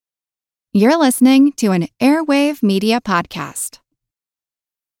You're listening to an Airwave Media Podcast.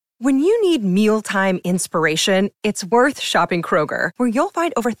 When you need mealtime inspiration, it's worth shopping Kroger, where you'll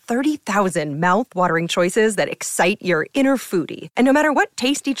find over 30,000 mouth-watering choices that excite your inner foodie. And no matter what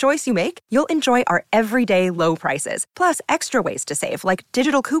tasty choice you make, you'll enjoy our everyday low prices, plus extra ways to save, like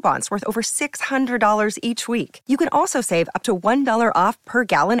digital coupons worth over $600 each week. You can also save up to $1 off per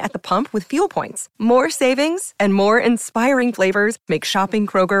gallon at the pump with fuel points. More savings and more inspiring flavors make shopping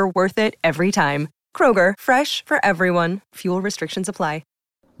Kroger worth it every time. Kroger, fresh for everyone. Fuel restrictions apply.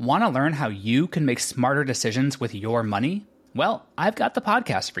 Want to learn how you can make smarter decisions with your money? Well, I've got the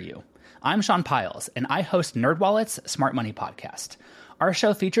podcast for you. I'm Sean Piles, and I host NerdWallet's Smart Money Podcast. Our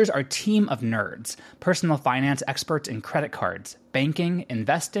show features our team of nerds, personal finance experts in credit cards, banking,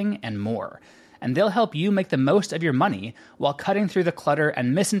 investing, and more. And they'll help you make the most of your money while cutting through the clutter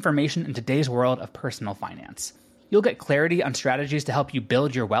and misinformation in today's world of personal finance. You'll get clarity on strategies to help you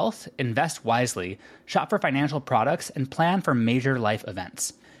build your wealth, invest wisely, shop for financial products, and plan for major life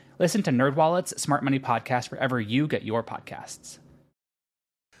events. Listen to NerdWallet's Smart Money Podcast wherever you get your podcasts.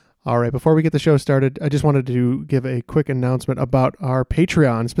 All right, before we get the show started, I just wanted to give a quick announcement about our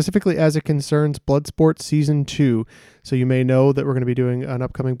Patreon, specifically as it concerns Bloodsport Season 2. So you may know that we're going to be doing an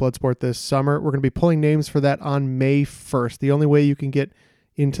upcoming Bloodsport this summer. We're going to be pulling names for that on May 1st. The only way you can get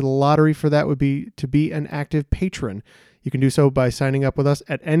into the lottery for that would be to be an active patron. You can do so by signing up with us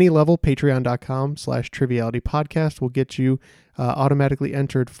at any level. Patreon.com/trivialitypodcast will get you automatically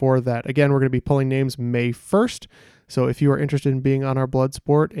entered for that. Again, we're going to be pulling names May 1st. So if you are interested in being on our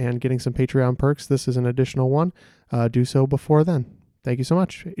Bloodsport and getting some Patreon perks, this is an additional one. Do so before then. Thank you so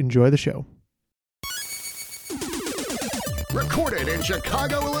much. Enjoy the show. Recorded in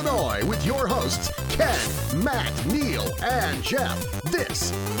Chicago, Illinois, with your hosts, Ken, Matt, Neil, and Jeff.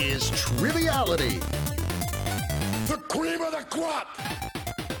 This is Triviality. The cream of the crop!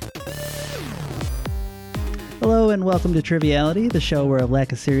 Hello and welcome to Triviality, the show where a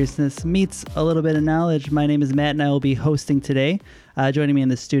lack of seriousness meets a little bit of knowledge. My name is Matt and I will be hosting today. Joining me in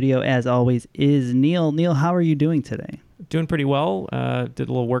the studio, as always, is Neil. Neil, how are you doing today? Doing pretty well. Did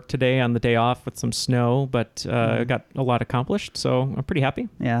a little work today on the day off with some snow, but got a lot accomplished, so I'm pretty happy.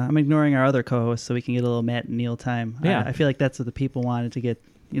 Yeah, I'm ignoring our other co-hosts so we can get a little Matt and Neil time. Yeah. I feel like that's what the people wanted to get.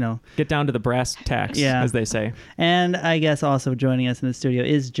 Get down to the brass tacks, as they say. And I guess also joining us in the studio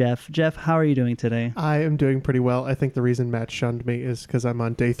is Jeff. Jeff, how are you doing today? I am doing pretty well. I think the reason Matt shunned me is because I'm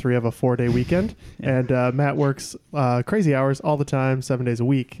on day 3 of a 4-day weekend, and Matt works crazy hours all the time, 7 days a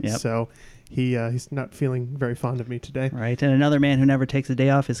week. Yep. So he's not feeling very fond of me today. Right, and another man who never takes a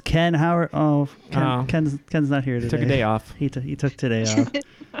day off is Ken. Ken's not here today. Took a day off. He took today off.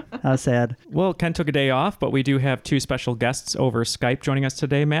 How sad. Well, Ken took a day off, but we do have 2 special guests over Skype joining us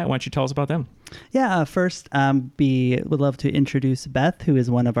today. Matt, why don't you tell us about them? Yeah, first, we would love to introduce Beth, who is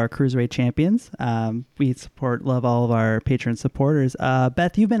one of our Cruiserweight champions. We love all of our patron supporters.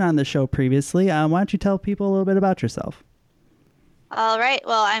 Beth, you've been on the show previously. Why don't you tell people a little bit about yourself? All right.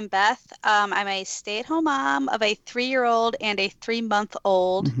 Well, I'm Beth. I'm a stay-at-home mom of a 3-year-old and a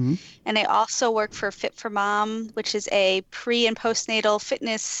 3-month-old. Mm-hmm. And I also work for Fit for Mom, which is a pre- and postnatal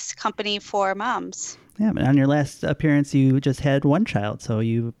fitness company for moms. Yeah, but on your last appearance, you just had 1 child, so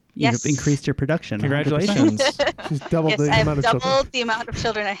you've increased your production. Congratulations. She's doubled the I've amount of children. doubled the amount of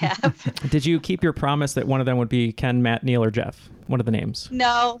children I have. Did you keep your promise that one of them would be Ken, Matt, Neil, or Jeff? One of the names.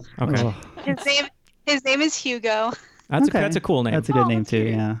 No. Okay. Oh. His name is Hugo. That's a cool name. That's a good name, too,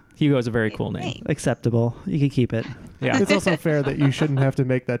 yeah. Hugo is a very cool name. Acceptable. You can keep it. Yeah. It's also fair that you shouldn't have to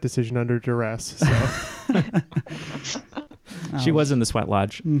make that decision under duress. So. She was in the sweat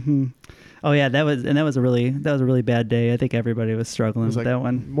lodge. Mm-hmm. Oh yeah, that was a really bad day. I think everybody was struggling with that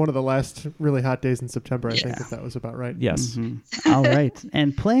one. One of the last really hot days in September. I think that was about right. Yes. Mm-hmm. All right.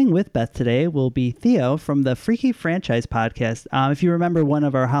 And playing with Beth today will be Theo from the Freaky Franchise podcast. If you remember one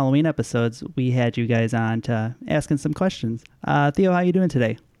of our Halloween episodes, we had you guys on to asking some questions. Theo, how you doing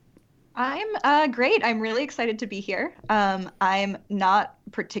today? I'm great. I'm really excited to be here. I'm not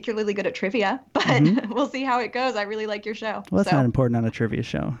particularly good at trivia, but we'll see how it goes. I really like your show. Well, that's not important on a trivia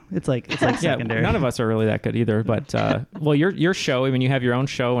show. It's like secondary. None of us are really that good either. But well, your show. I mean, you have your own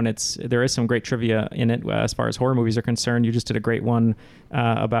show, and there is some great trivia in it as far as horror movies are concerned. You just did a great one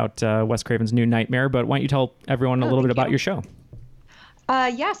about Wes Craven's New Nightmare. But why don't you tell everyone a little bit about your show?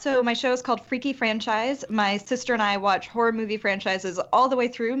 So my show is called Freaky Franchise. My sister and I watch horror movie franchises all the way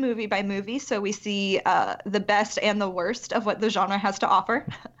through, movie by movie, so we see the best and the worst of what the genre has to offer.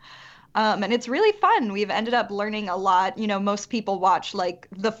 And it's really fun. We've ended up learning a lot. You know, most people watch like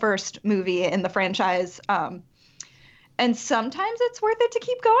the first movie in the franchise, and sometimes it's worth it to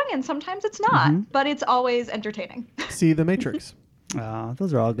keep going, and sometimes it's not. But it's always entertaining. See The Matrix. Oh,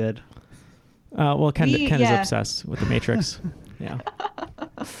 those are all good. Well, Ken is obsessed with the Matrix. Yeah.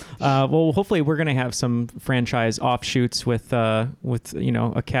 Well, hopefully we're going to have some franchise offshoots with a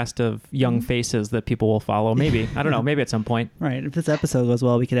cast of young faces that people will follow. Maybe. I don't know. Maybe at some point. Right. If this episode goes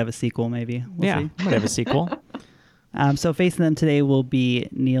well, we could have a sequel maybe. We'll see. We might have a sequel. So facing them today will be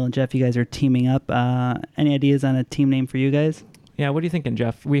Neil and Jeff. You guys are teaming up. Any ideas on a team name for you guys? Yeah, what are you thinking,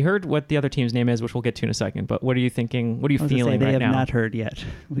 Jeff? We heard what the other team's name is, which we'll get to in a second, but what are you thinking? What are you feeling right now? They have not heard yet.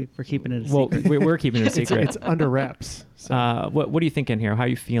 We're keeping it a secret. Well, we're keeping it a secret. It's under wraps. So. What are you thinking here? How are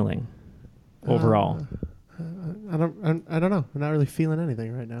you feeling overall? I don't know. I'm not really feeling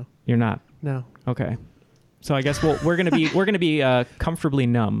anything right now. You're not? No. Okay. So I guess we're gonna be comfortably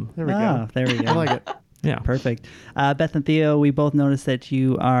numb. There we go. There we go. I like it. Yeah. Perfect. Beth and Theo, we both noticed that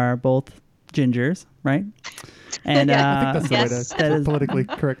you are both gingers, right? And I think that's the way to politically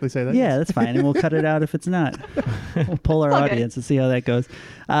correctly say that. Yeah, that's fine. And we'll cut it out if it's not. We'll poll our audience and see how that goes.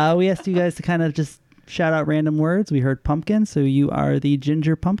 We asked you guys to kind of just shout out random words. We heard pumpkin, so you are the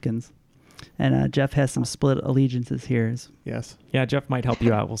ginger pumpkins. And Jeff has some split allegiances here. Yes. Yeah, Jeff might help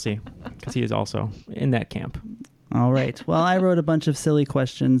you out. We'll see. Because he is also in that camp. All right. Well, I wrote a bunch of silly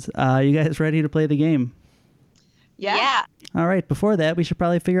questions. You guys ready to play the game? Yeah. All right. Before that, we should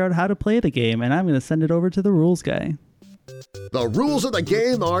probably figure out how to play the game, and I'm going to send it over to the rules guy. The rules of the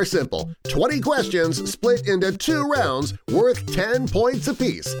game are simple. 20 questions split into 2 rounds worth 10 points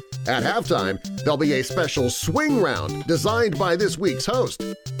apiece. At halftime, there'll be a special swing round designed by this week's host.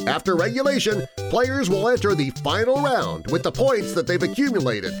 After regulation, players will enter the final round with the points that they've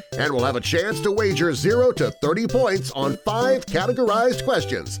accumulated and will have a chance to wager 0 to 30 points on 5 categorized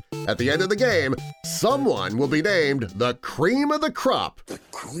questions. At the end of the game, someone will be named the cream of the crop. The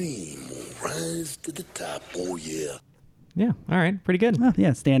cream will rise to the top, oh yeah. Yeah, all right, pretty good. Oh,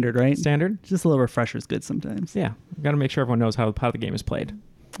 yeah, standard, right? Standard. Just a little refresher is good sometimes. Yeah, got to make sure everyone knows how the game is played.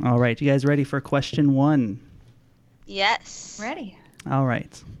 All right, you guys ready for question 1? Yes. Ready. All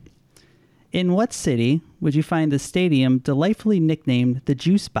right. In what city would you find the stadium delightfully nicknamed the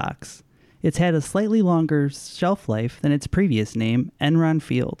Juice Box? It's had a slightly longer shelf life than its previous name, Enron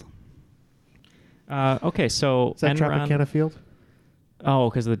Field. Okay, so is that Enron... Tropicana Field? Oh,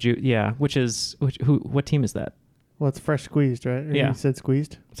 because of the juice. Yeah, what team is that? Well, it's fresh squeezed, right? Or Yeah. You said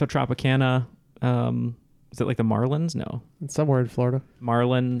squeezed? So Tropicana, is it like the Marlins? No. It's somewhere in Florida.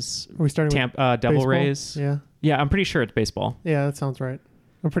 Marlins. Are we starting with Devil baseball? Rays. Yeah. Yeah, I'm pretty sure it's baseball. Yeah, that sounds right.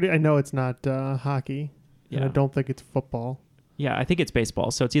 I know it's not hockey. And Yeah. I don't think it's football. Yeah, I think it's baseball.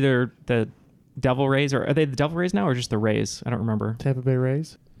 So it's either the Devil Rays, or are they the Devil Rays now, or just the Rays? I don't remember. Tampa Bay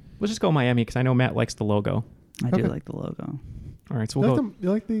Rays. Let's just go Miami because I know Matt likes the logo. I do like the logo. All right, so we'll go. You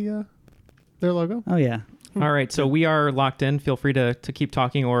like their logo? Oh, yeah. All right, so we are locked in. Feel free to keep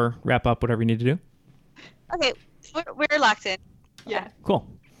talking or wrap up, whatever you need to do. Okay, we're locked in. Yeah. Cool.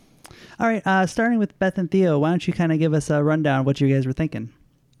 All right, starting with Beth and Theo, why don't you kind of give us a rundown of what you guys were thinking?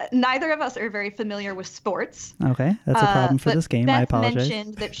 Neither of us are very familiar with sports. Okay, that's a problem for but this game. Beth I apologize.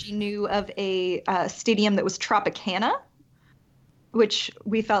 mentioned that she knew of a stadium that was Tropicana, which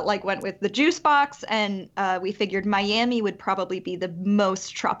we felt like went with the Juice Box, and we figured Miami would probably be the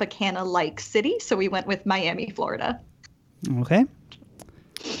most Tropicana-like city, so we went with Miami, Florida. Okay.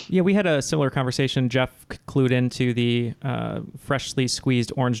 Yeah, we had a similar conversation. Jeff clued into the freshly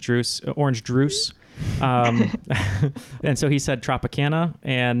squeezed orange juice. And so he said Tropicana,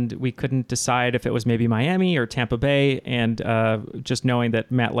 and we couldn't decide if it was maybe Miami or Tampa Bay. And just knowing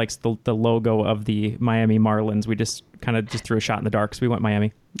that Matt likes the logo of the Miami Marlins, we just kind of threw a shot in the dark. So we went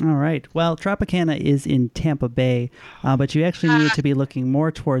Miami. All right. Well, Tropicana is in Tampa Bay, but you actually needed to be looking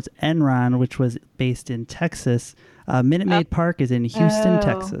more towards Enron, which was based in Texas. Minute Maid Park is in Houston,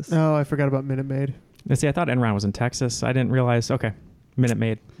 Texas. Oh, I forgot about Minute Maid. See, I thought Enron was in Texas. I didn't realize. Okay, Minute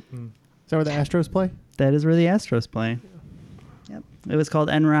Maid. Is that where the Astros play? That is where the Astros play. Yep. It was called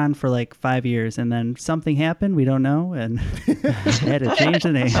Enron for like 5 years, and then something happened. We don't know, and had to change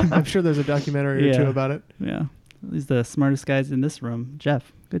the name. I'm sure there's a documentary or two about it. Yeah. He's the smartest guys in this room.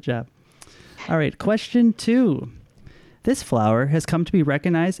 Jeff, good job. All right, question 2. This flower has come to be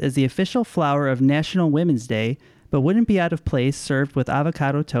recognized as the official flower of National Women's Day, but wouldn't be out of place served with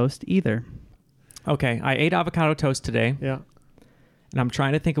avocado toast either. Okay, I ate avocado toast today. Yeah. And I'm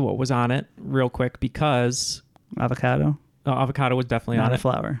trying to think of what was on it real quick because... Avocado? Avocado was definitely on it. Not a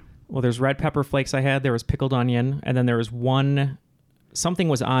flower. Well, there's red pepper flakes I had. There was pickled onion. And then there was something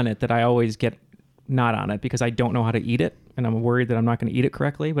was on it that I always get not on it because I don't know how to eat it. And I'm worried that I'm not going to eat it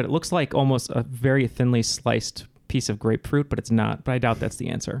correctly. But it looks like almost a very thinly sliced piece of grapefruit, but it's not. But I doubt that's the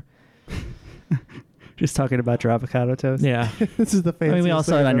answer. Just talking about your avocado toast? Yeah. This is the fanciest we all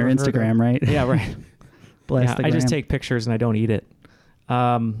saw it on your Instagram, right? Yeah, right. Blastagram. I just take pictures and I don't eat it.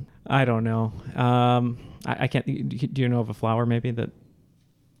 I don't know. I can't. Do you know of a flower maybe that?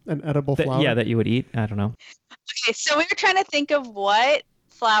 An edible flower? Yeah, that you would eat. I don't know. Okay, so we were trying to think of what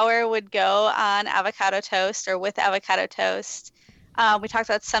flour would go on avocado toast or with avocado toast. We talked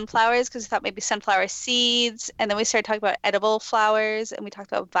about sunflowers because we thought maybe sunflower seeds, and then we started talking about edible flowers, and we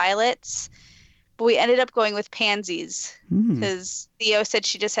talked about violets. But we ended up going with pansies because Theo said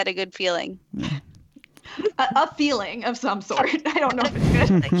she just had a good feeling. A feeling of some sort. I don't know if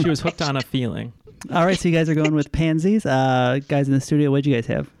it's good. She was hooked on a feeling. All right, so you guys are going with pansies. Guys in the studio, what'd you guys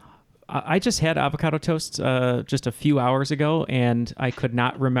have? I just had avocado toast just a few hours ago, and I could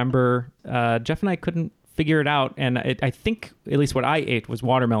not remember. Jeff and I couldn't figure it out, and I think at least what I ate was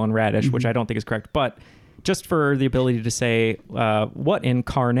watermelon radish, which I don't think is correct. But just for the ability to say what in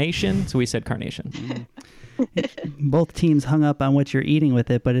carnation, so we said carnation. Both teams hung up on what you're eating with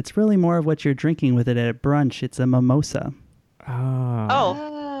it, but it's really more of what you're drinking with it at brunch. It's a mimosa.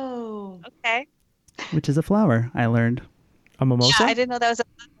 Oh. Okay. Which is a flower, I learned. A mimosa? Yeah, I didn't know that was a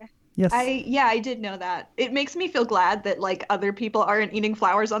flower. Yes. I did know that. It makes me feel glad that like other people aren't eating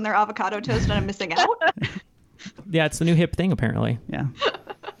flowers on their avocado toast and I'm missing out. Yeah, it's the new hip thing apparently. Yeah.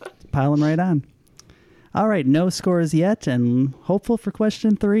 Pile them right on. All right, no scores yet, and hopeful for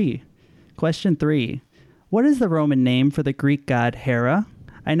question 3. Question 3. What is the Roman name for the Greek god Hera?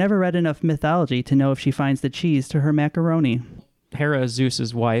 I never read enough mythology to know if she finds the cheese to her macaroni. Hera is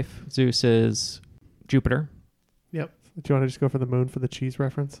Zeus's wife. Zeus is Jupiter. Yep. Do you want to just go for the moon for the cheese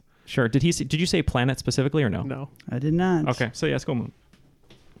reference? Sure. Did you say planet specifically or no? No. I did not. Okay, so yes, go moon.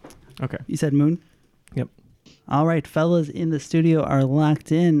 Okay. You said moon? Yep. All right, fellas in the studio are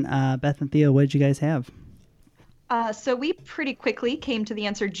locked in. Beth and Theo, what did you guys have? So we pretty quickly came to the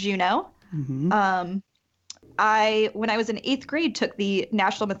answer Juno. Mm-hmm. When I was in 8th grade, took the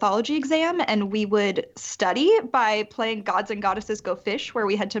National Mythology exam, and we would study by playing Gods and Goddesses Go Fish, where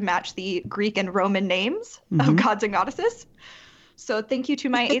we had to match the Greek and Roman names of gods and goddesses. So thank you to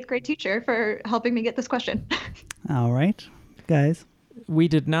my 8th grade teacher for helping me get this question. All right, guys. We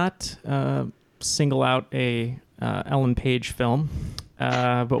did not single out a Ellen Page film,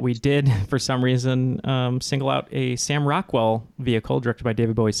 but we did, for some reason, single out a Sam Rockwell vehicle directed by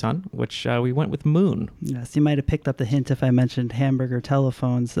David Bowie's son, which we went with Moon. Yes, you might have picked up the hint if I mentioned hamburger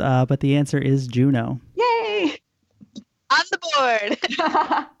telephones, but the answer is Juno. Yay! On the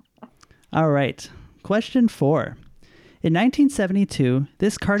board. All right. Question 4. In 1972,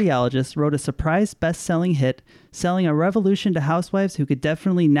 this cardiologist wrote a surprise best-selling hit, selling a revolution to housewives who could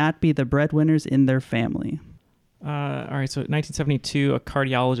definitely not be the breadwinners in their family. All right, so 1972, a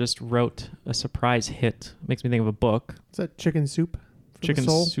cardiologist wrote a surprise hit. Makes me think of a book. Is that Chicken Soup for Chicken the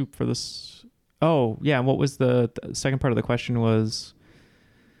Soul? Soup for the... Oh, yeah, and what was the second part of the question was...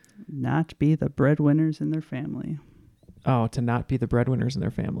 Not be the breadwinners in their family. Oh, to not be the breadwinners in their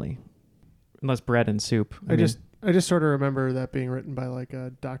family. Unless bread and soup. I just sort of remember that being written by like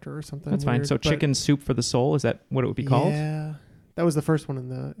a doctor or something. That's fine. weird, So Chicken Soup for the Soul, is that what it would be called? Yeah. That was the first one in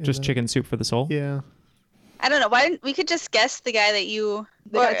the... Just Chicken Soup for the Soul? Yeah. I don't know. Why didn't we could just guess the guy that you...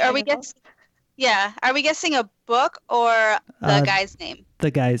 Or are we guessing... Yeah. Are we guessing a book or the guy's name?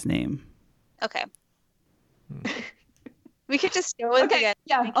 The guy's name. Okay. We could just go with the guy.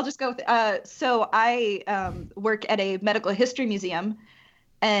 Yeah, I'll just go with so I work at a medical history museum,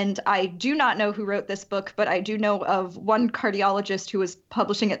 and I do not know who wrote this book, but I do know of one cardiologist who was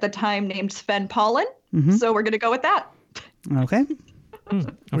publishing at the time named Sven Paulin. Mm-hmm. So we're going to go with that. Okay.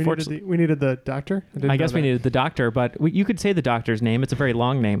 We needed the doctor? I guess we needed the doctor, but you could say the doctor's name. It's a very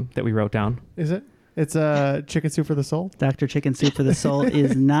long name that we wrote down. Is it? It's Chicken Soup for the Soul? Dr. Chicken Soup for the Soul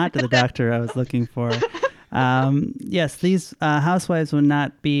is not the doctor I was looking for. Yes, these housewives would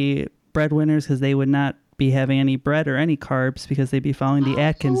not be breadwinners because they would not be having any bread or any carbs because they'd be following the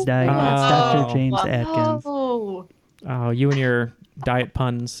Atkins diet. That's Dr. James Atkins. Oh, you and your diet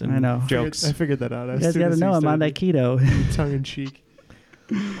puns and I know. jokes. I figured that out. You guys got to know I'm on that keto. Tongue in cheek.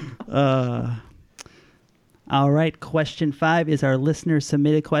 All right, question 5 is our listener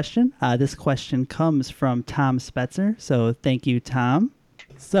submitted question. This question comes from Tom Spetzer, so thank you, Tom.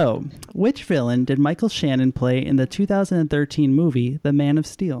 So, which villain did Michael Shannon play in the 2013 movie The Man of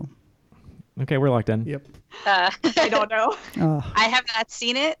Steel? Okay, we're locked in. Yep. I don't know. Oh. I have not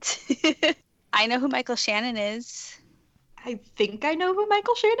seen it. I know who Michael Shannon is. I think I know who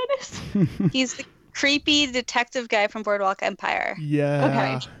Michael Shannon is. He's the creepy detective guy from Boardwalk Empire.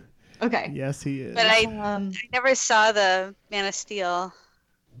 Yeah. Okay. Yes, he is. But I never saw the Man of Steel.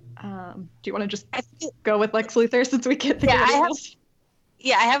 Do you want to just go with Lex Luthor since we get the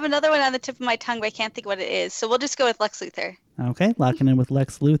Yeah, I have another one on the tip of my tongue, but I can't think what it is. So we'll just go with Lex Luthor. Okay, locking in with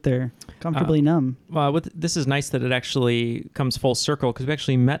Lex Luthor. Comfortably numb. Well, this is nice that it actually comes full circle because we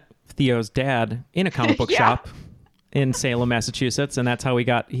actually met Theo's dad in a comic book shop in Salem, Massachusetts, and that's how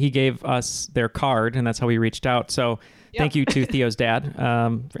he gave us their card, and that's how we reached out. So thank you to Theo's dad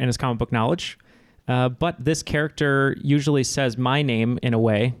and his comic book knowledge. But this character usually says my name in a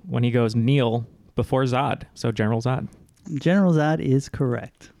way when he goes Neil before Zod. So General Zod. General Zod is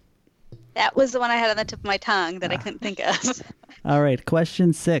correct. That was the one I had on the tip of my tongue that I couldn't think of. All right,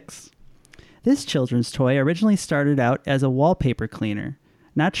 question 6. This children's toy originally started out as a wallpaper cleaner.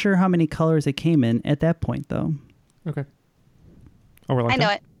 Not sure how many colors it came in at that point, though. Okay. Oh, we're I know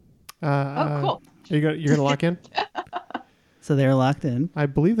it. Cool. You're going to lock in? So they're locked in. I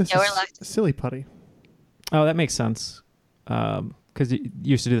believe this we're is locked. Silly Putty. Oh, that makes sense. Because you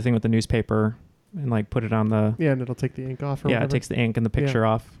used to do the thing with the newspaper and like put it on the... Yeah, and it'll take the ink off or whatever. it takes the ink and the picture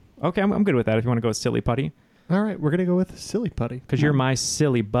off. Okay, I'm good with that if you want to go with Silly Putty. All right, we're going to go with Silly Putty. Because you're my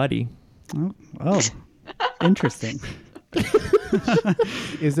silly buddy. Oh. Interesting.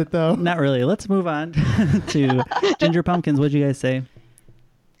 Is it, though? Not really. Let's move on to Ginger Pumpkins. What'd you guys say?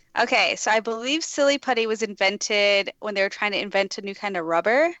 Okay, so I believe Silly Putty was invented when they were trying to invent a new kind of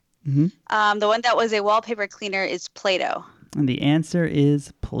rubber. Mm-hmm. The one that was a wallpaper cleaner is Play-Doh. And the answer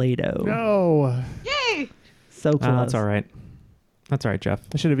is Play-Doh. No. Yay! So close. That's all right. That's all right, Jeff.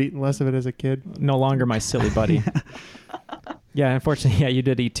 I should have eaten less of it as a kid. No longer my silly buddy. Yeah, unfortunately, you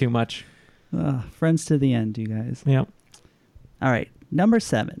did eat too much. Friends to the end, you guys. Yep. All right. Number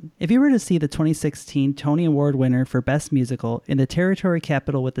 7. If you were to see the 2016 Tony Award winner for Best Musical in the territory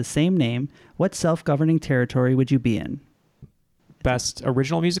capital with the same name, what self-governing territory would you be in? Best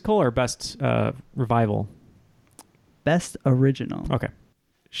original musical or best revival? Best original. Okay.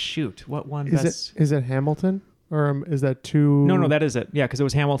 Shoot. What one? Is it Hamilton? Or is that too... No, that is it. Yeah, because it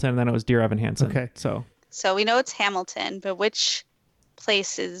was Hamilton and then it was Dear Evan Hansen. Okay. So we know it's Hamilton, but which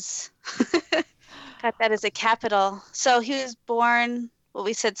place is... got that as a capital. So he was born,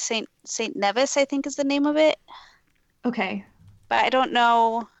 we said Saint Nevis, I think is the name of it. Okay. But I don't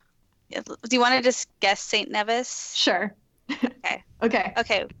know. Do you want to just guess Saint Nevis? Sure. Okay.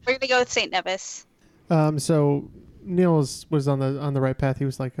 Okay. We're gonna go with Saint Nevis. So Neil was on the right path. He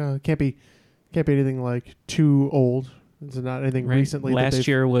was like, can't be anything like too old. It's not anything recently. Last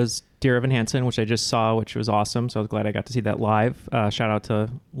year was Dear Evan Hansen, which I just saw, which was awesome. So I was glad I got to see that live. Shout out to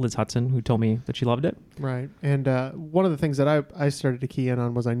Liz Hudson, who told me that she loved it. Right. And one of the things that I started to key in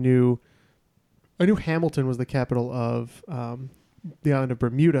on was I knew Hamilton was the capital of the island of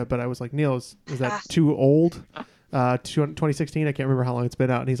Bermuda, but I was like, Neil, is that too old? 2016, I can't remember how long it's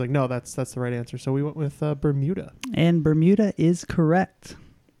been out. And he's like, no, that's the right answer. So we went with Bermuda. And Bermuda is correct.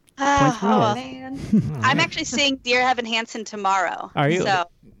 Man. I'm actually seeing Dear Evan Hansen tomorrow. Are you? So,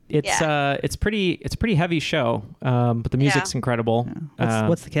 it's pretty heavy show, but the music's incredible. Yeah.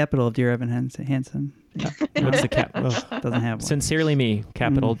 What's the capital of Dear Evan Hansen? What's the cap? Doesn't have one. Sincerely me,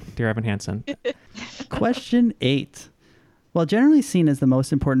 capital Dear Evan Hansen. Question 8. While generally seen as the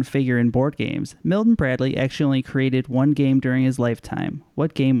most important figure in board games, Milton Bradley actually only created one game during his lifetime.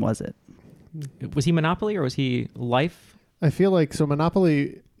 What game was it? Was he Monopoly or was he Life? I feel like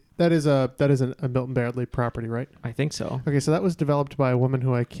Monopoly. That is a Milton Bradley property, right? I think so. Okay, so that was developed by a woman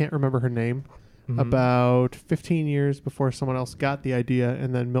who I can't remember her name. About 15 years before someone else got the idea,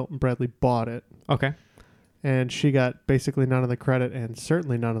 and then Milton Bradley bought it. Okay. And she got basically none of the credit and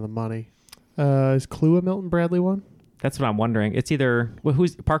certainly none of the money. Is Clue a Milton Bradley one? That's what I'm wondering. It's either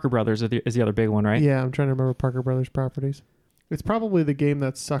who's Parker Brothers is the other big one, right? Yeah, I'm trying to remember Parker Brothers properties. It's probably the game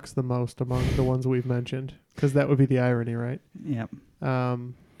that sucks the most among the ones we've mentioned, because that would be the irony, right? Yep.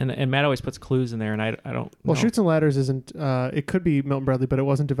 And Matt always puts clues in there, and I don't. Well, know. Chutes and Ladders isn't. It could be Milton Bradley, but it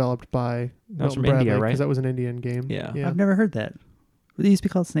wasn't developed by That was Milton from Bradley, India, right? Because that was an Indian game. Yeah. I've never heard that. Would it used to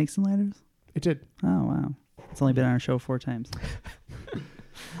be called Snakes and Ladders? It did. Oh, wow. It's only been on our show 4 times.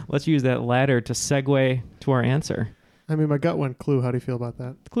 Let's use that ladder to segue to our answer. I mean, my gut went Clue. How do you feel about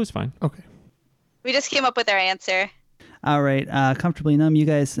that? The clue's fine. Okay. We just came up with our answer. All right. Comfortably Numb, you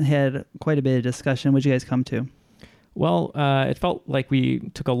guys had quite a bit of discussion. What'd you guys come to? Well, it felt like we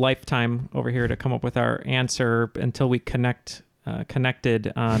took a lifetime over here to come up with our answer until we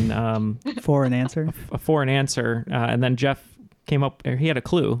connected on For an answer? for an answer, and then Jeff came up. He had a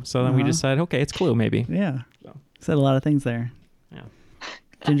clue, so then we decided, okay, it's Clue maybe. Yeah. Said a lot of things there. Yeah.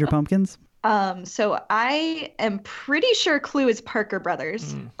 Ginger Pumpkins? So I am pretty sure Clue is Parker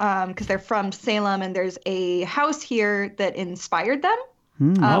Brothers, because they're from Salem, and there's a house here that inspired them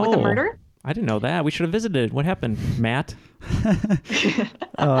with a murder. I didn't know that. We should have visited. What happened, Matt?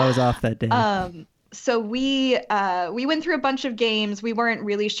 I was off that day. So we went through a bunch of games. We weren't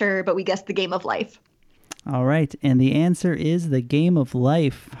really sure, but we guessed the game of life. All right, and the answer is the game of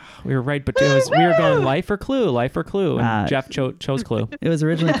life. We were right, but we were going life or clue, and Jeff chose clue. It was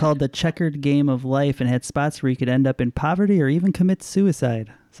originally called the checkered game of life and had spots where you could end up in poverty or even commit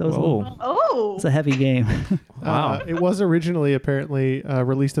suicide. So it was it's a heavy game. Wow. It was originally apparently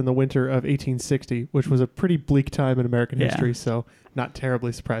released in the winter of 1860, which was a pretty bleak time in American history, so not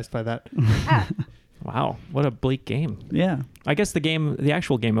terribly surprised by that. Wow, what a bleak game. Yeah. I guess the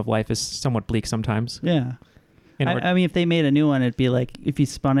actual game of life is somewhat bleak sometimes. Yeah. I mean, if they made a new one, it'd be like if you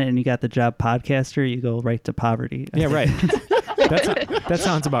spun it and you got the job podcaster, you go right to poverty. Yeah, right. That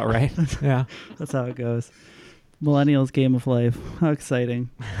sounds about right. Yeah. That's how it goes. Millennials game of life. How exciting.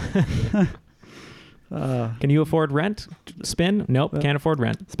 Can you afford rent? Spin? Nope, can't afford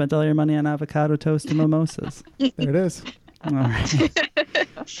rent. Spent all your money on avocado toast and mimosas. There it is. All right.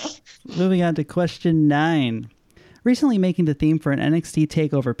 Moving on to question 9. Recently making the theme for an NXT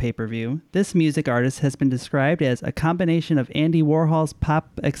TakeOver pay-per-view, this music artist has been described as a combination of Andy Warhol's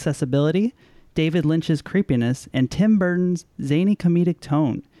pop accessibility, David Lynch's creepiness, and Tim Burton's zany comedic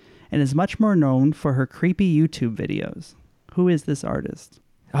tone, and is much more known for her creepy YouTube videos. Who is this artist?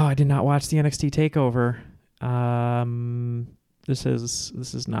 Oh, I did not watch the NXT TakeOver. This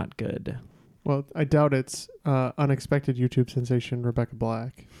is not good. Well, I doubt it's unexpected YouTube sensation Rebecca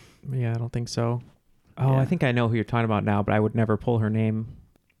Black. Yeah, I don't think so. Oh, Yeah. I think I know who you're talking about now, but I would never pull her name.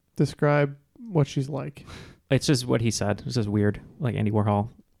 Describe what she's like. It's just what he said. It's just weird, like Andy Warhol,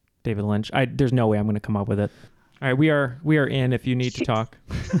 David Lynch. There's no way I'm going to come up with it. All right, we are in. If you need to talk,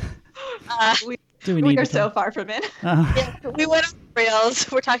 We are so far from it. Yeah, we went on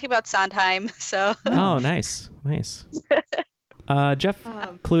rails. We're talking about Sondheim, so. Oh, nice. Jeff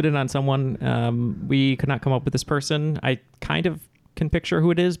clued in on someone. We could not come up with this person. I kind of can picture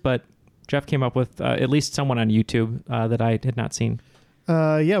who it is, but Jeff came up with at least someone on YouTube that I had not seen.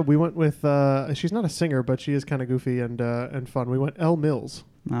 Yeah, we went with. She's not a singer, but she is kind of goofy and fun. We went Elle Mills.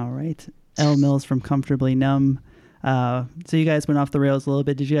 All right. Elle Mills from Comfortably Numb. So you guys went off the rails a little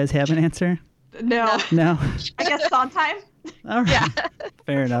bit. Did you guys have an answer? No. No? I guess Sondheim. All right. Yeah.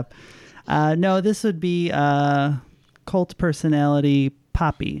 Fair enough. No, this would be cult personality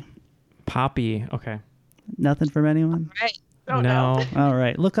Poppy. Poppy. Okay. Nothing from anyone? Right. No. All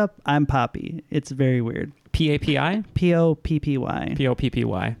right. Look up I'm Poppy. It's very weird. PAPI? Poppy.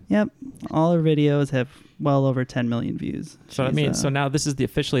 POPPY. Yep. All her videos have well over 10 million views. So that means so now this is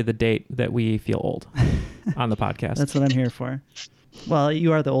officially the date that we feel old on the podcast. That's what I'm here for. Well,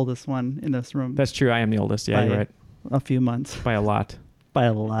 you are the oldest one in this room. That's true. I am the oldest. Yeah, you're right. A few months. By a lot. By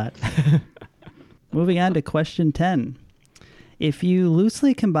a lot. Moving on to question 10. If you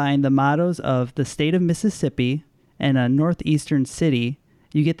loosely combine the mottos of the state of Mississippi and a northeastern city,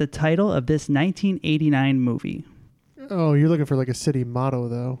 you get the title of this 1989 movie. Oh, you're looking for like a city motto,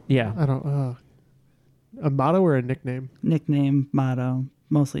 though. Yeah. I don't. A motto or a nickname? Nickname, motto,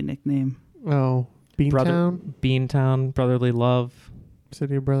 mostly nickname. Oh, Beantown? Beantown, Brotherly Love.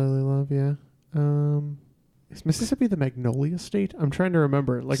 City of Brotherly Love, yeah. Is Mississippi the Magnolia State? I'm trying to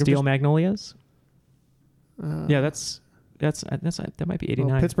remember. Like Steel Magnolias? Yeah, that might be 89.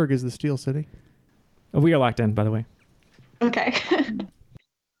 Well, Pittsburgh is the Steel City. We are locked in, by the way. Okay.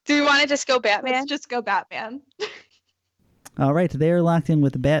 Do we want to just go Batman? Let's just go Batman. All right, they are locked in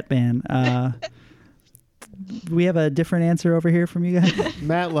with Batman. We have a different answer over here from you guys.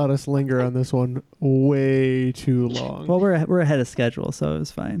 Matt let us linger on this one way too long. Well, we're ahead of schedule, so it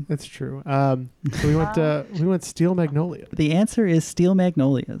was fine. That's true. So we went Steel Magnolia. The answer is Steel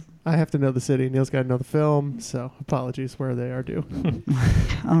Magnolias. I have to know the city. Neil's got to know the film, so apologies where they are due.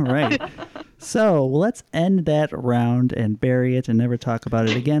 All right. So let's end that round and bury it and never talk about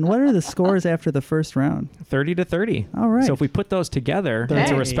it again. What are the scores after the first round? 30-30. All right. So if we put those together,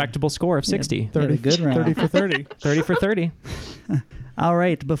 that's a respectable score of 60. 30, good round. 30 for 30. 30 for 30. All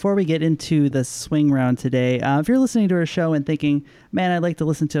right. Before we get into the swing round today, if you're listening to our show and thinking, man, I'd like to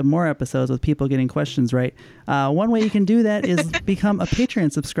listen to more episodes with people getting questions right, one way you can do that is become a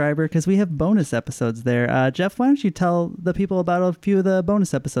Patreon subscriber because we have bonus episodes there. Jeff, why don't you tell the people about a few of the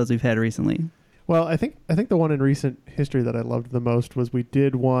bonus episodes we've had recently? Well, I think the one in recent history that I loved the most was we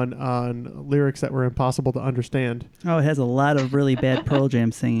did one on lyrics that were impossible to understand. Oh, it has a lot of really bad Pearl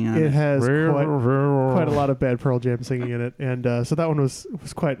Jam singing on it. It has quite a lot of bad Pearl Jam singing in it, and so that one was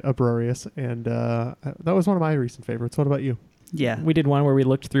quite uproarious, and that was one of my recent favorites. What about you? Yeah. We did one where we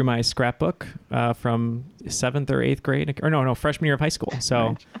looked through my scrapbook from 7th or 8th grade, or no, freshman year of high school.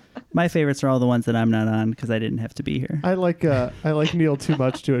 So My favorites are all the ones that I'm not on because I didn't have to be here. I like Neil too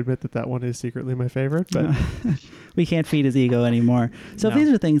much to admit that one is secretly my favorite, but we can't feed his ego anymore. So if these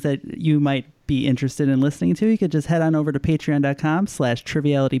are things that you might be interested in listening to, you could just head on over to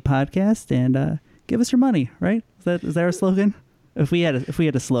patreon.com/trivialitypodcast and give us your money, right? Is that our slogan? If we had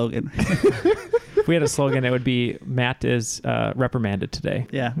a slogan. If we had a slogan, it would be Matt is reprimanded today.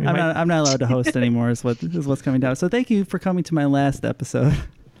 Yeah, I'm not allowed to host anymore is what's coming down. So thank you for coming to my last episode.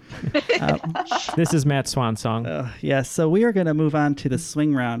 This is Matt's swan song. Yes, so we are going to move on to the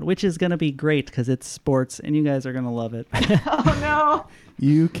swing round, which is going to be great because it's sports and you guys are going to love it. Oh, no.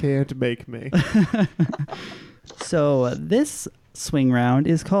 You can't make me. So this swing round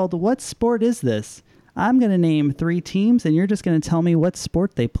is called What Sport Is This? I'm going to name 3 teams and you're just going to tell me what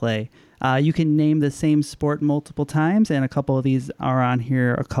sport they play. You can name the same sport multiple times, and a couple of these are on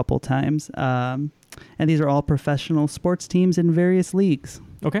here a couple times. And these are all professional sports teams in various leagues.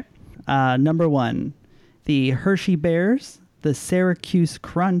 Okay. Number 1, the Hershey Bears, the Syracuse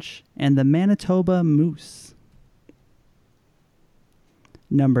Crunch, and the Manitoba Moose.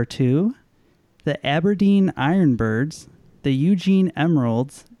 Number 2, the Aberdeen Ironbirds, the Eugene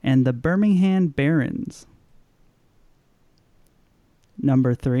Emeralds, and the Birmingham Barons.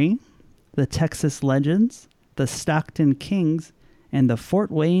 Number 3, the Texas Legends, the Stockton Kings, and the Fort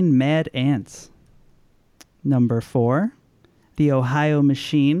Wayne Mad Ants. Number 4, the Ohio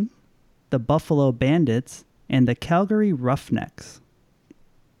Machine, the Buffalo Bandits, and the Calgary Roughnecks.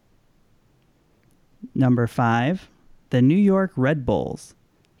 Number 5, the New York Red Bulls,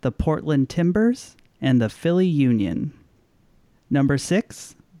 the Portland Timbers, and the Philly Union. Number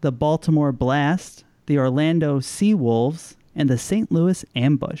 6, the Baltimore Blast, the Orlando Seawolves, and the St. Louis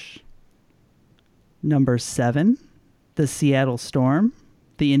Ambush. Number 7, the Seattle Storm,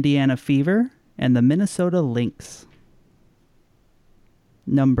 the Indiana Fever, and the Minnesota Lynx.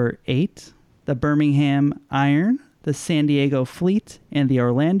 Number 8, the Birmingham Iron, the San Diego Fleet, and the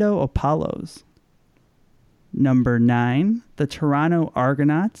Orlando Apollos. Number 9, the Toronto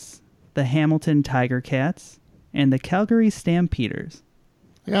Argonauts, the Hamilton Tiger Cats, and the Calgary Stampeders.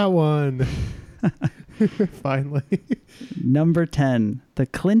 I got one. Finally. Number 10, the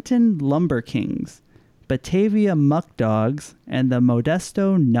Clinton Lumber Kings, Batavia Muck Dogs, and the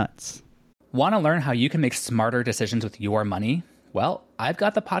Modesto Nuts. Want to learn how you can make smarter decisions with your money? Well, I've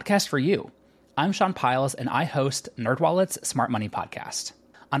got the podcast for you. I'm Sean Piles, and I host NerdWallet's Smart Money Podcast.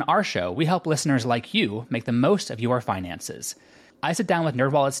 On our show, we help listeners like you make the most of your finances. I sit down with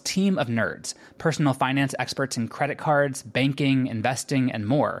NerdWallet's team of nerds, personal finance experts in credit cards, banking, investing, and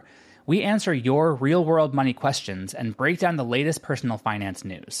more. We answer your real-world money questions and break down the latest personal finance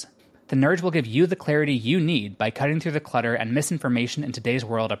news. The nerds will give you the clarity you need by cutting through the clutter and misinformation in today's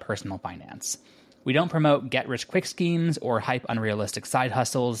world of personal finance. We don't promote get-rich-quick schemes or hype unrealistic side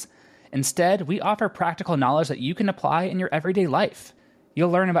hustles. Instead, we offer practical knowledge that you can apply in your everyday life.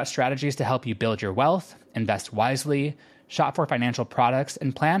 You'll learn about strategies to help you build your wealth, invest wisely, shop for financial products,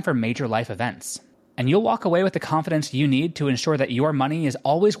 and plan for major life events. And you'll walk away with the confidence you need to ensure that your money is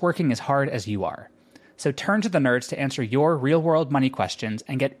always working as hard as you are. So turn to the nerds to answer your real-world money questions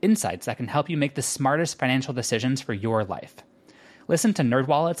and get insights that can help you make the smartest financial decisions for your life. Listen to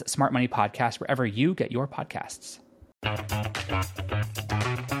NerdWallet's Smart Money Podcast wherever you get your podcasts.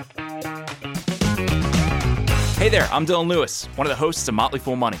 Hey there, I'm Dylan Lewis, one of the hosts of Motley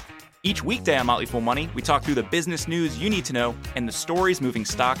Fool Money. Each weekday on Motley Fool Money, we talk through the business news you need to know and the stories moving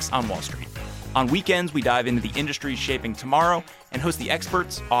stocks on Wall Street. On weekends, we dive into the industries shaping tomorrow and host the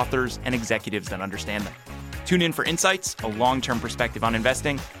experts, authors, and executives that understand them. Tune in for insights, a long-term perspective on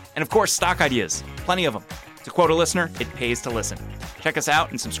investing, and of course, stock ideas. Plenty of them. To quote a listener, it pays to listen. Check us out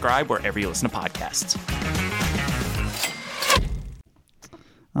and subscribe wherever you listen to podcasts.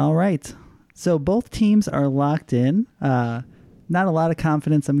 All right. So both teams are locked in. Not a lot of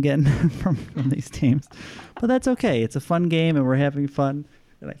confidence I'm getting from these teams, but that's okay. It's a fun game and we're having fun.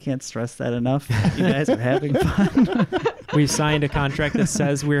 And I can't stress that enough. You guys are having fun. We've signed a contract that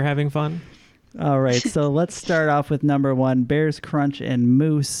says we're having fun. All right. So let's start off with number 1, Bears, Crunch, and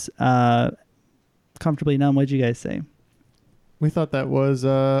Moose. Comfortably numb. What'd you guys say? We thought that was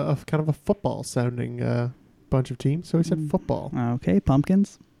a kind of a football sounding bunch of teams, so we said football. Okay.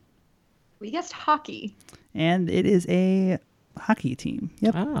 Pumpkins. We guessed hockey. And it is a hockey team.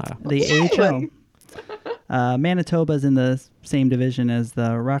 Yep. The AHL. Manitoba's in the same division as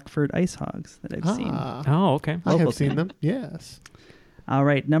the Rockford Ice Hogs that I've seen. Oh, okay. I Local have seen team. them. Yes. All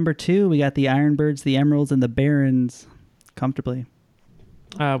right. Number 2, we got the Ironbirds, the Emeralds, and the Barons. Comfortably.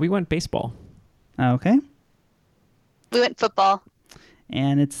 We went baseball. Okay. We went football.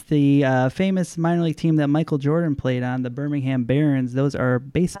 And it's the famous minor league team that Michael Jordan played on, the Birmingham Barons. Those are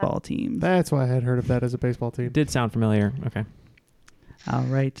baseball teams. That's why I had heard of that as a baseball team. Did sound familiar. Okay. All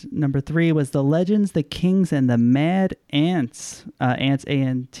right. Number 3 was the Legends, the Kings, and the Mad Ants. Ants,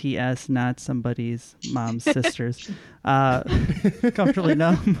 A-N-T-S, not somebody's mom's sisters. Comfortably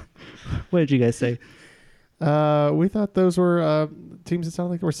numb. What did you guys say? We thought those were teams that sounded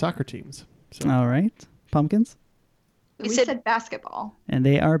like they were soccer teams. So. All right. Pumpkins? We said basketball. And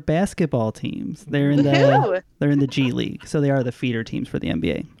they are basketball teams. They're in the G League, so they are the feeder teams for the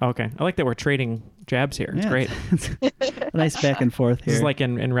NBA. Okay. I like that we're trading jabs here. It's great. A nice back and forth here. This is like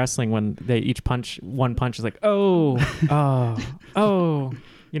in wrestling when they each one punch is like, oh. You know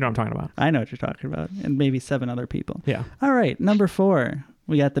what I'm talking about. I know what you're talking about. And maybe 7 other people. Yeah. All right. Number 4.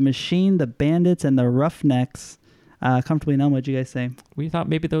 We got the Machine, the Bandits, and the Roughnecks. Comfortably numb, what'd you guys say? We thought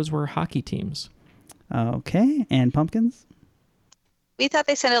maybe those were hockey teams. Okay. And Pumpkins? We thought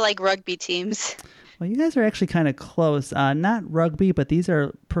they sounded like rugby teams. Well, you guys are actually kind of close. Not rugby, but these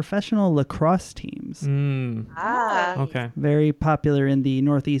are professional lacrosse teams. Okay. Very popular in the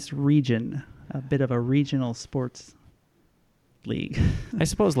Northeast region. A bit of a regional sports league. I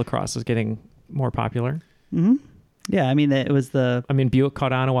suppose lacrosse is getting more popular. Mm-hmm. Yeah, I mean, Buick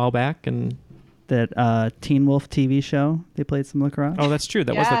caught on a while back, and that Teen Wolf TV show, they played some lacrosse. Oh, that's true.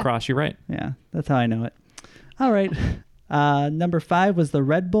 That was lacrosse. You're right. Yeah, that's how I know it. All right. Number 5 was the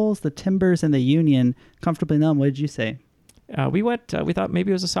Red Bulls, the Timbers, and the Union. Comfortably numb, what did you say? We thought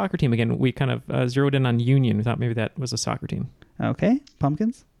maybe it was a soccer team again. We kind of zeroed in on Union. We thought maybe that was a soccer team. Okay.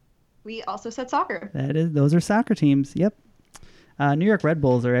 Pumpkins? We also said soccer. Those are soccer teams. Yep. New York Red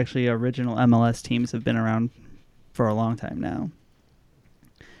Bulls are actually original MLS teams, have been around for a long time now.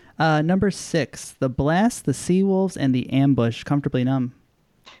 Number 6, the Blast, the Seawolves, and the Ambush. Comfortably numb.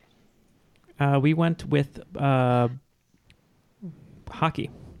 We went with hockey.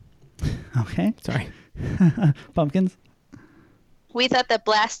 Okay. Sorry. Pumpkins? We thought that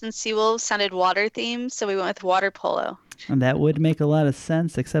Blast and Seawolves sounded water themed, so we went with water polo. And that would make a lot of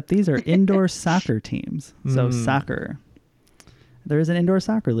sense, except these are indoor soccer teams. So soccer. There is an indoor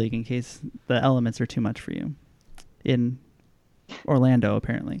soccer league in case the elements are too much for you. In Orlando,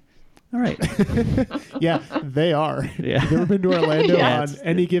 apparently. All right. Yeah, they are. Yeah. You've ever been to Orlando on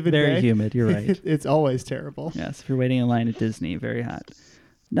any given day? Very humid, you're right. It's always terrible. Yes, if you're waiting in line at Disney, very hot.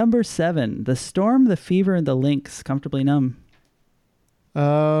 Number 7, the Storm, the Fever, and the Lynx. Comfortably numb.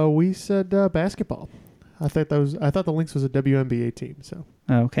 We said basketball. I thought the Lynx was a WNBA team. So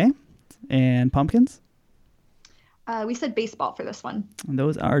okay. And Pumpkins? We said baseball for this one. And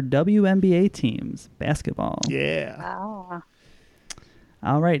those are WNBA teams. Basketball. Yeah. Wow.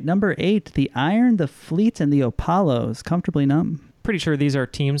 All right. Number 8, the Iron, the Fleet, and the Apollos. Comfortably numb. Pretty sure these are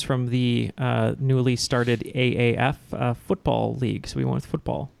teams from the newly started AAF football league. So we went with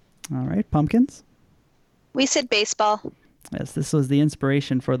football. All right. Pumpkins? We said baseball. Yes, this was the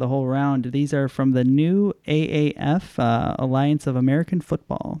inspiration for the whole round. These are from the new AAF, Alliance of American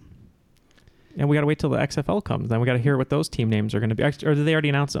Football. And we got to wait till the XFL comes. Then we got to hear what those team names are going to be. Or did they already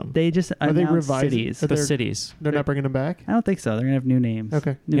announce them? They just announced cities. The cities. They're not bringing them back? I don't think so. They're going to have new names.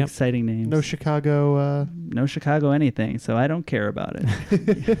 Okay. New exciting names. No Chicago. No Chicago anything, so I don't care about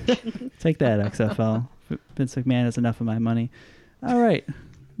it. Take that, XFL. Vince McMahon has enough of my money. All right.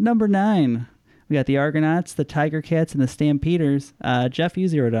 Number 9. We got the Argonauts, the Tiger Cats, and the Stampeders. Jeff, you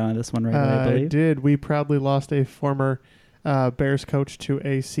zeroed on this one right away, I believe. I did. We proudly lost a former Bears coach to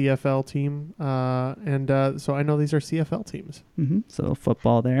a CFL team. So I know these are CFL teams. Mm-hmm. So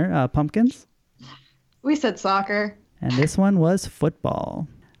football there. Pumpkins? We said soccer. And this one was football.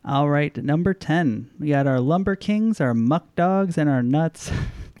 All right, number 10. We got our Lumber Kings, our Muck Dogs, and our Nuts.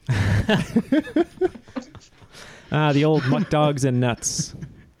 The old Muck Dogs and Nuts.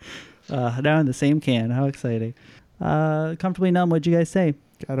 Now in the same can. How exciting. Comfortably numb, what'd you guys say?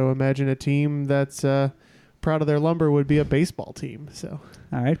 Got to imagine a team that's proud of their lumber would be a baseball team. So,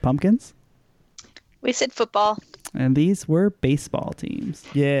 all right, Pumpkins? We said football. And these were baseball teams.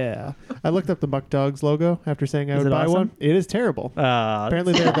 Yeah. I looked up the Muck Dogs logo after saying I would buy one. It is terrible.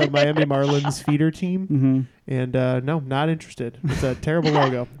 Apparently they're the Miami Marlins feeder team. Mm-hmm. And no, not interested. It's a terrible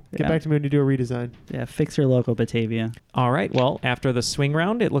logo. Get back to me when you do a redesign. Yeah, fix your logo, Batavia. All right. Well, after the swing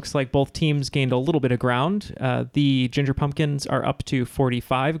round, it looks like both teams gained a little bit of ground. The Ginger Pumpkins are up to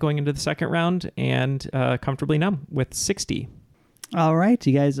 45 going into the second round and comfortably numb with 60. All right.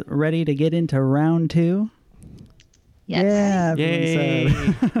 You guys ready to get into round 2? Yes. Yeah.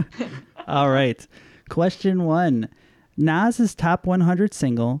 Yay. All right. Question 1. Nas's top 100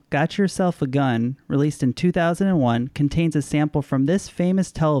 single, Got Yourself a Gun, released in 2001, contains a sample from this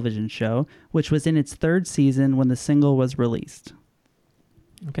famous television show, which was in its 3rd season when the single was released.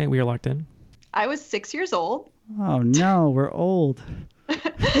 Okay, we are locked in. I was 6 years old. Oh no, we're old.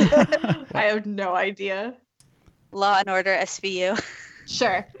 I have no idea. Law and Order SVU.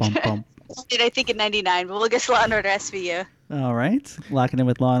 Sure. Bum, bum. Did I think in 99, but we'll guess Law and Order SVU. All right, locking in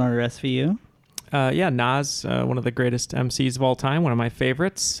with Law and Order SVU. Yeah, Nas, one of the greatest MCs of all time, one of my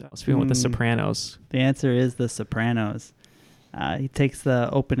favorites. Let's be with The Sopranos. The answer is The Sopranos. He takes the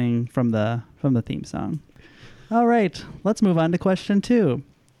opening from the theme song. All right, let's move on to question 2.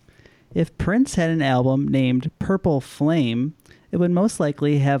 If Prince had an album named Purple Flame, it would most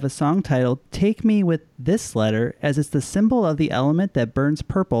likely have a song titled Take Me With This Letter, as it's the symbol of the element that burns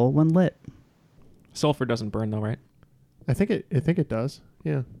purple when lit. Sulfur doesn't burn though, right? I think it does.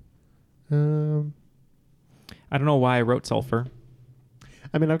 Yeah. I don't know why I wrote sulfur.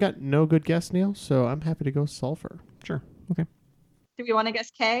 I mean, I've got no good guess, Neil, so I'm happy to go sulfur. Sure. Okay. Do we want to guess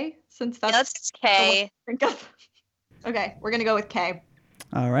K? Since that's Let's guess K. Okay, we're gonna go with K.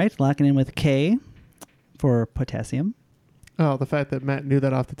 All right, locking in with K for potassium. Oh, the fact that Matt knew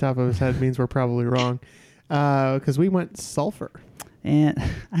that off the top of his head means we're probably wrong. Because we went sulfur. And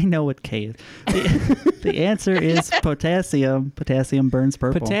I know what K is. The answer is potassium. Potassium burns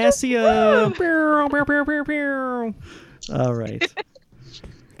purple. Potassium! All right.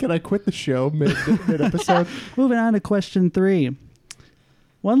 Can I quit the show mid-episode? Moving on to question 3.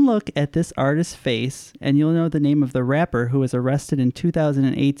 One look at this artist's face, and you'll know the name of the rapper who was arrested in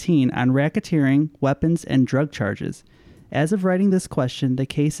 2018 on racketeering, weapons, and drug charges. As of writing this question, the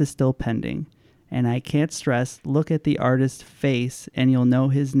case is still pending. And I can't stress, look at the artist's face, and you'll know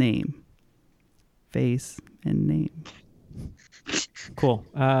his name. Face and name. Cool.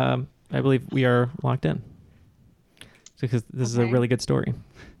 I believe we are locked in. Because this is a really good story.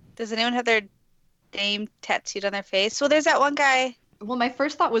 Does anyone have their name tattooed on their face? Well, there's that one guy. Well, my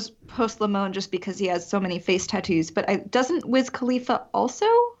first thought was Post Lamone just because he has so many face tattoos, but doesn't Wiz Khalifa also?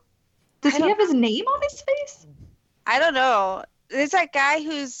 Does he have his name on his face? I don't know. There's that guy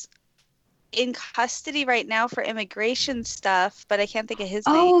who's in custody right now for immigration stuff, but I can't think of his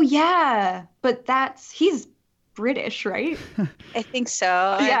name. Oh, yeah. But he's British, right? I think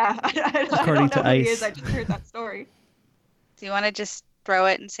so. Yeah. According to who he ICE. is. I just heard that story. Do you want to just throw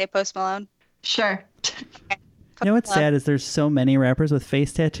it and say Post Malone? Sure. You know what's sad is there's so many rappers with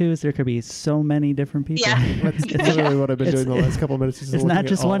face tattoos. There could be so many different people. Yeah. That's literally what I've been doing the last couple of minutes. It's not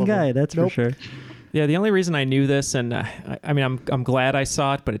just one guy, that's for sure. Yeah, the only reason I knew this, and I mean, I'm glad I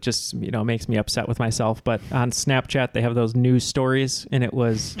saw it, but it just makes me upset with myself. But on Snapchat, they have those news stories, and it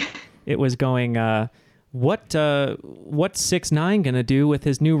was going, what's 6ix9ine gonna do with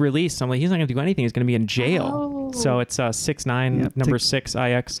his new release? I'm like, he's not gonna do anything. He's gonna be in jail. Oh. So it's 6ix9ine, number 6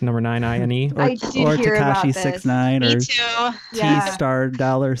 IX, number 9 INE. I did hear about Tekashi this. 6ix9ine Me or too. T-star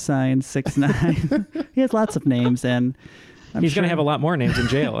 $6ix9ine. He has lots of names, and He's going to have a lot more names in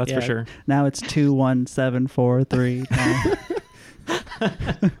jail, that's for sure. Now it's 21743.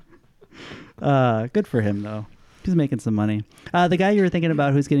 Good for him, though. He's making some money. The guy you were thinking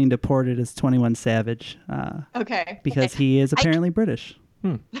about who's getting deported is 21 Savage. Okay. Because he is apparently British.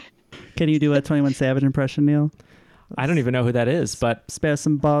 Can you do a 21 Savage impression, Neil? I don't even know who that is, but... Spare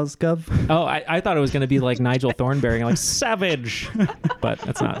some balls, Gov. Oh, I thought it was going to be like Nigel Thornberry, like Savage. But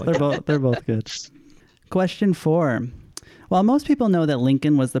that's not. They're both good. Question 4. While most people know that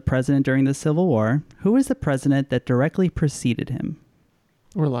Lincoln was the president during the Civil War, who was the president that directly preceded him?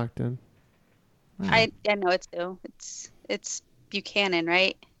 We're locked in. I know it too. It's Buchanan,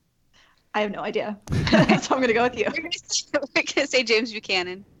 right? I have no idea. So I'm going to go with you. We're going to say James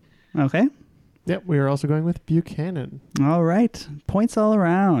Buchanan. Okay. Yep, we are also going with Buchanan. All right. Points all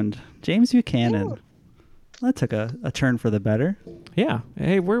around. James Buchanan. Ooh. That took a turn for the better. Yeah.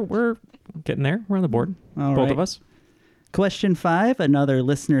 Hey, we're getting there. We're on the board. Both of us. Question 5, another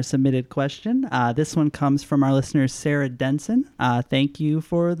listener-submitted question. This one comes from our listener, Sarah Denson. Thank you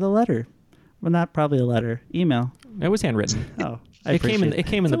for the letter. Well, not probably a letter. Email. It was handwritten. Oh, it came in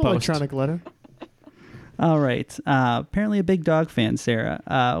the post. Electronic letter. All right. Apparently a big dog fan,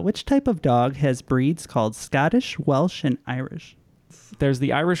 Sarah. Which type of dog has breeds called Scottish, Welsh, and Irish? There's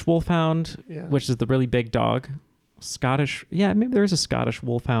the Irish Wolfhound, which is the really big dog. Scottish. Yeah, maybe there is a Scottish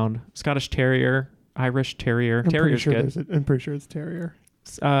Wolfhound. Scottish Terrier. Irish Terrier. Terrier's good. I'm pretty sure it's Terrier.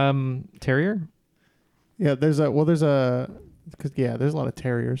 Terrier? Yeah, there's a there's a lot of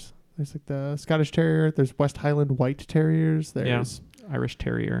terriers. There's like the Scottish Terrier. There's West Highland White Terriers. There's Irish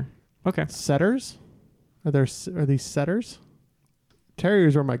Terrier. Okay. Setters. Are these setters?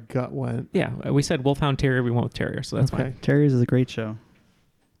 Terriers where my gut went. Yeah, we said Wolfhound Terrier. We went with Terrier, so that's fine. Terriers is a great show.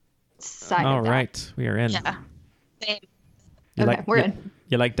 All right, we are in. Yeah. Same. We're in.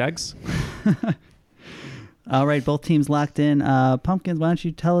 You like dogs? All right, both teams locked in. Pumpkins, why don't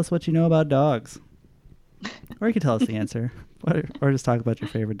you tell us what you know about dogs? Or you can tell us the answer. Or just talk about your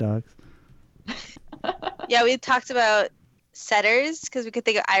favorite dogs. Yeah, we talked about setters because we could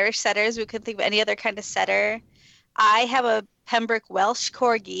think of Irish setters. We couldn't think of any other kind of setter. I have a Pembroke Welsh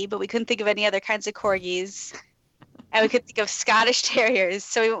Corgi, but we couldn't think of any other kinds of Corgis. And we could think of Scottish Terriers,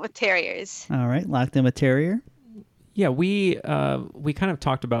 so we went with Terriers. All right, locked in with Terrier. Yeah, we kind of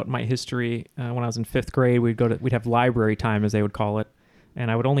talked about my history when I was in 5th grade. We'd have library time, as they would call it, and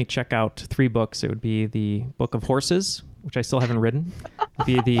I would only check out 3 books. It would be the Book of Horses, which I still haven't ridden. It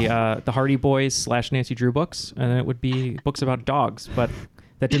would be the Hardy Boys / Nancy Drew books, and then it would be books about dogs. But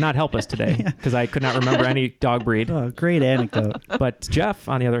that did not help us today because I could not remember any dog breed. Oh, great anecdote. But Jeff,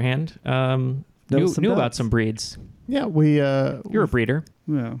 on the other hand, knew about some breeds. Yeah, You're a breeder.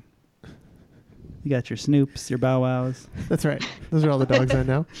 Well, you got your Snoops, your Bow Wows. That's right. Those are all the dogs I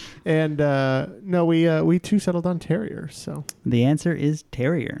know. And no, we too settled on Terrier. So the answer is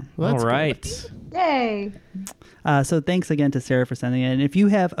Terrier. Well, all right. Yay. So thanks again to Sarah for sending it. And if you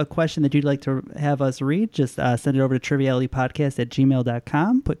have a question that you'd like to have us read, just send it over to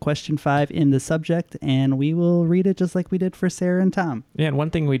trivialitypodcast@gmail.com. Put question 5 in the subject, and we will read it just like we did for Sarah and Tom. Yeah, and one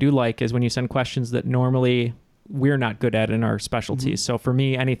thing we do like is when you send questions that normally we're not good at in our specialties. So for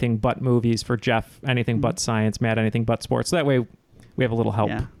me, anything but movies. For Jeff, anything but science. Matt, anything but sports. So that way we have a little help.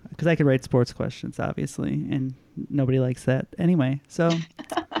 Yeah, because I could write sports questions, obviously, and nobody likes that anyway. So,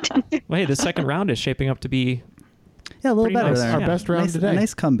 well, hey, the second round is shaping up to be a little pretty better nice. there. Our best round nice, today. A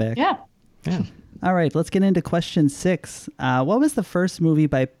nice comeback. Yeah. All right, let's get into question 6. What was the first movie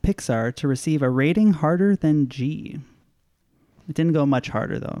by Pixar to receive a rating harder than G? It didn't go much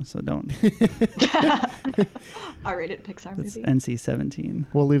harder, though, so don't. R-rated Pixar It's movie. NC-17.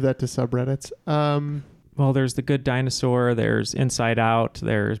 we'll leave that to subreddits. Well, there's The Good Dinosaur, there's Inside Out,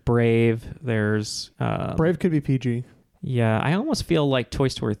 there's Brave, there's... Brave could be PG. Yeah, I almost feel like Toy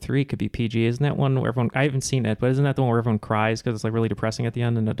Story 3 could be PG. Isn't that one where everyone... I haven't seen it, but isn't that the one where everyone cries because it's like really depressing at the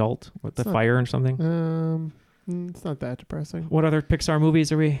end, an adult with the fire and something? It's not that depressing. What other Pixar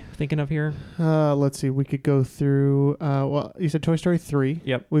movies are we thinking of here? Let's see. We could go through... well, you said Toy Story 3.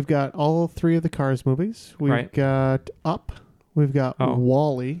 Yep. We've got all 3 of the Cars movies. We've got Up. We've got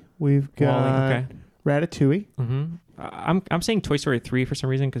WALL-E. We've got Ratatouille. Mm-hmm. I'm saying Toy Story 3 for some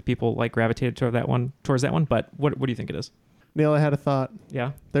reason because people like gravitated towards that one. But what do you think it is? Neil, I had a thought.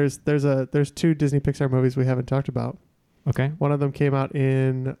 Yeah. There's 2 Disney Pixar movies we haven't talked about. Okay. One of them came out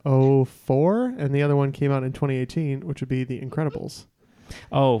in 2004, and the other one came out in 2018, which would be The Incredibles.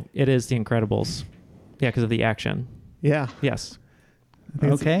 Oh, it is The Incredibles. Yeah, because of the action. Yeah. Yes.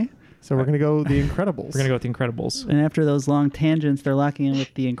 Okay. So we're going to go The Incredibles. We're going to go with The Incredibles. And after those long tangents, they're locking in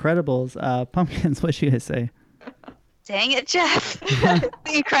with The Incredibles. Pumpkins, what you guys say? Dang it, Jeff. The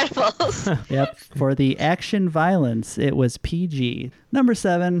Incredibles. Yep. For the action violence, it was PG. Number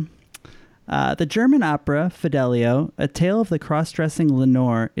 7. The German opera Fidelio, A Tale of the Cross-Dressing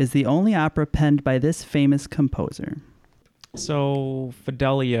Lenore, is the only opera penned by this famous composer. So,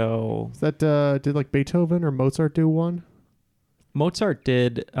 Fidelio... Is that, did like Beethoven or Mozart do one? Mozart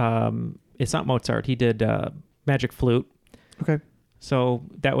did... it's not Mozart. He did Magic Flute. Okay. So,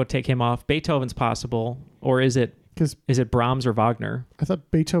 that would take him off. Beethoven's possible. Or is it Brahms or Wagner? I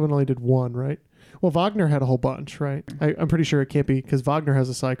thought Beethoven only did one, right? Well, Wagner had a whole bunch, right? I'm pretty sure it can't be because Wagner has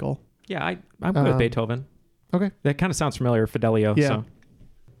a cycle. Yeah, I'm good with Beethoven. Okay. That kind of sounds familiar, Fidelio. Yeah. So.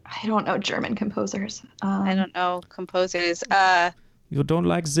 I don't know German composers. I don't know composers. You don't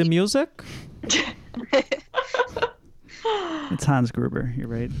like the music? It's Hans Gruber. You're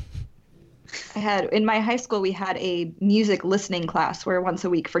right. In my high school, we had a music listening class where once a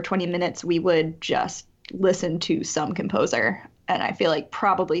week for 20 minutes, we would just listen to some composer. And I feel like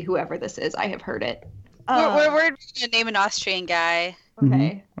probably whoever this is, I have heard it. We're going to name an Austrian guy.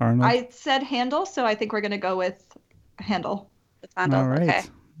 Okay. Arnold. I said Handel, so I think we're going to go with Handel. Handel. All right. Okay.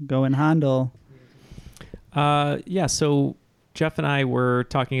 Going Handel. Yeah, so Jeff and I were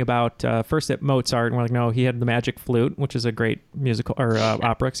talking about first at Mozart, and we're like, no, he had the Magic Flute, which is a great musical or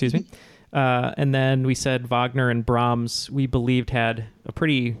opera, excuse me. And then we said Wagner and Brahms, we believed had a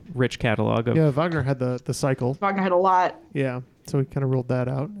pretty rich catalog of... Yeah, Wagner had the cycle. Wagner had a lot. Yeah, so we kind of ruled that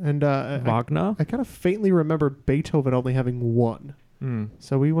out. And Wagner? I kind of faintly remember Beethoven only having one.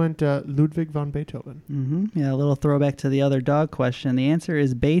 So we went Ludwig von Beethoven. Mm-hmm. Yeah, a little throwback to the other dog question. The answer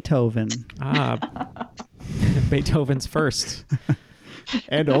is Beethoven. Beethoven's first.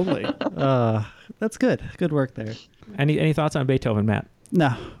 And only. That's good. Good work there. Any thoughts on Beethoven, Matt?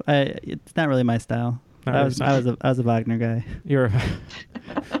 No, it's not really my style. I was a Wagner guy. You're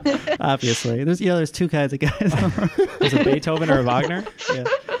obviously. There's 2 kinds of guys. There's a Beethoven or a Wagner? Yeah.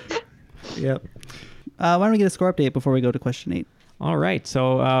 Yep. Why don't we get a score update before we go to question 8? All right,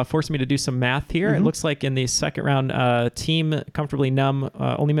 so forced me to do some math here. It looks like in the second round, Team Comfortably Numb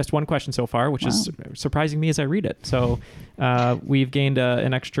only missed one question so far, which is surprising me as I read it. So we've gained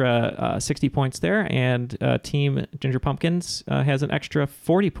an extra 60 points there, and Team Ginger Pumpkins has an extra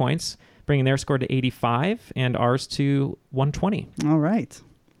 40 points, bringing their score to 85 and ours to 120. All right.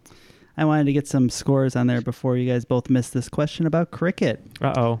 I wanted to get some scores on there before you guys both missed this question about cricket.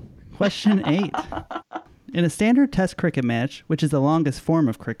 Uh-oh. Question 8. In a standard test cricket match, which is the longest form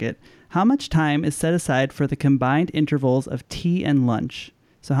of cricket, how much time is set aside for the combined intervals of tea and lunch?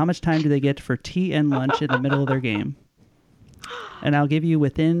 So how much time do they get for tea and lunch in the middle of their game? And I'll give you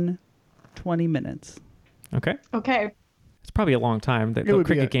within 20 minutes. Okay. Okay. It's probably a long time. The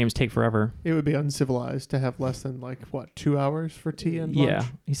cricket games take forever. It would be uncivilized to have less than 2 hours for tea and lunch? Yeah.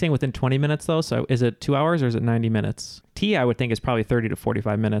 He's saying within 20 minutes, though. So is it 2 hours or is it 90 minutes? Tea, I would think, is probably 30 to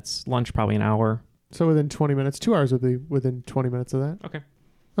 45 minutes. Lunch, probably an hour. So within 20 minutes, 2 hours would be within 20 minutes of that?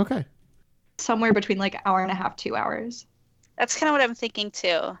 Okay. Somewhere between hour and a half, 2 hours. That's kind of what I'm thinking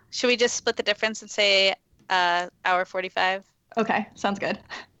too. Should we just split the difference and say hour 45? Okay, sounds good.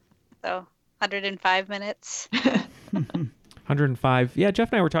 So 105 minutes. 105. Yeah,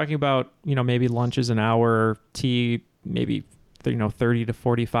 Jeff and I were talking about, maybe lunch is an hour, tea maybe 30 to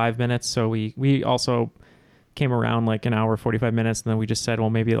 45 minutes. So we also came around an hour, 45 minutes, and then we just said, well,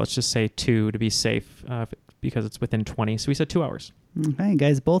 maybe let's just say 2 to be safe because it's within 20. So we said 2 hours. Okay,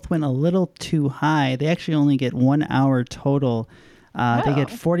 guys both went a little too high. They actually only get 1 hour total. They get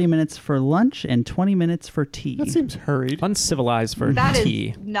 40 minutes for lunch and 20 minutes for tea. That seems hurried. Uncivilized for that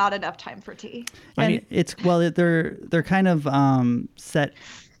tea. That is not enough time for tea. And they're kind of set.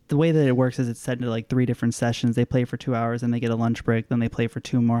 The way that it works is it's set into 3 different sessions. They play for 2 hours, and they get a lunch break. Then they play for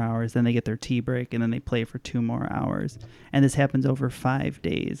 2 more hours. Then they get their tea break, and then they play for 2 more hours. And this happens over 5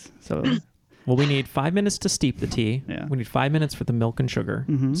 days. So, well, we need 5 minutes to steep the tea. Yeah. We need 5 minutes for the milk and sugar.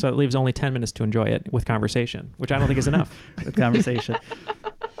 Mm-hmm. So it leaves only 10 minutes to enjoy it with conversation, which I don't think is enough. With conversation.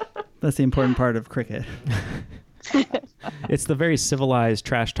 That's the important part of cricket. It's the very civilized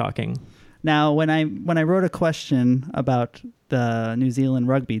trash talking. Now, when I wrote a question about the New Zealand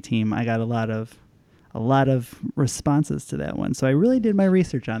rugby team, I got a lot of responses to that one. So I really did my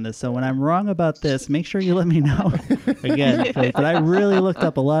research on this. So when I'm wrong about this, make sure you let me know again. But I really looked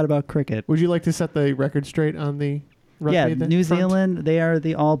up a lot about cricket. Would you like to set the record straight on the rugby? Yeah, New Zealand, they are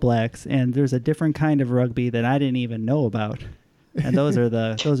the All Blacks, and there's a different kind of rugby that I didn't even know about. And those are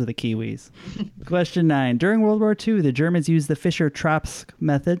the Kiwis. Question 9. During World War II, the Germans used the Fischer-Tropsch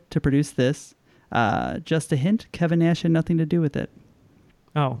method to produce this. Just a hint, Kevin Nash had nothing to do with it.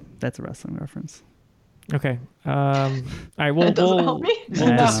 Oh. That's a wrestling reference. Okay. All right, we'll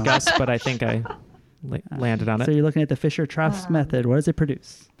discuss, but I think I landed on it. So you're looking at the Fischer-Tropsch method. What does it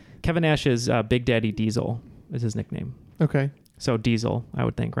produce? Kevin Nash's Big Daddy Diesel is his nickname. Okay. So diesel, I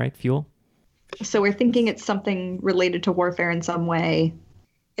would think, right? Fuel? So we're thinking it's something related to warfare in some way.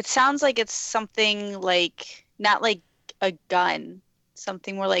 It sounds like it's something not like a gun,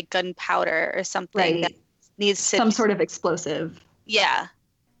 something more like gunpowder or something that needs some sort of explosive. Yeah.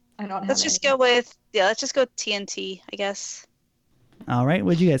 I don't have Let's just go with TNT, I guess. All right.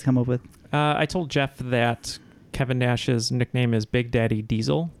 What did you guys come up with? I told Jeff that Kevin Nash's nickname is Big Daddy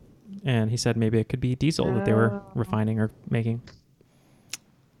Diesel, and he said maybe it could be diesel that they were refining or making.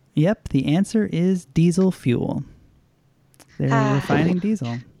 Yep, the answer is diesel fuel. They're refining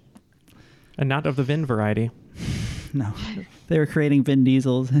diesel. And not of the Vin variety. No, they were creating Vin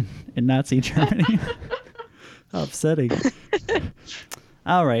Diesels in Nazi Germany. How upsetting.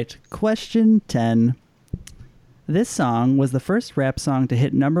 All right, question 10. This song was the first rap song to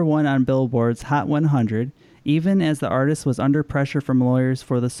hit #1 on Billboard's Hot 100, even as the artist was under pressure from lawyers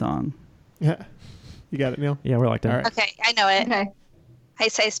for the song. Yeah. You got it, Neil? Yeah, we're like that. Right. Okay, I know it. Okay.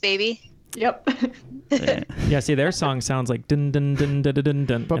 Ice Ice Baby. Yep. Yeah, see, their song sounds like dun dun dun dun dun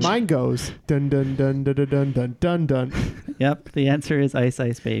dun. But mine goes dun dun dun dun dun dun dun dun. Yep, the answer is Ice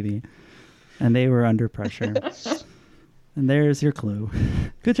Ice Baby. And they were under pressure. And there's your clue.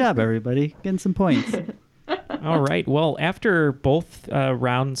 Good job, everybody. Getting some points. All right. Well, after both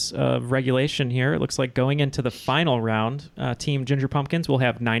rounds of regulation here, it looks like going into the final round, Team Ginger Pumpkins will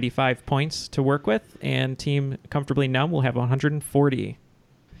have 95 points to work with, and Team Comfortably Numb will have 140.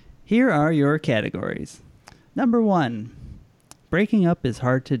 Here are your categories. Number 1, breaking up is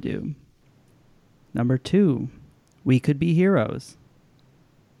hard to do. Number 2, we could be heroes.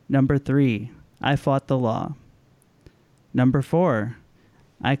 Number 3, I fought the law. Number 4,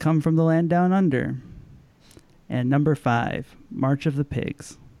 I come from the land down under. And number 5, March of the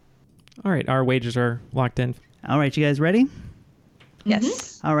Pigs. All right, our wages are locked in. All right, you guys ready?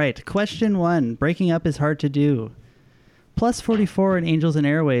 Yes. All right. Question 1. Breaking up is hard to do. Plus 44 and Angels and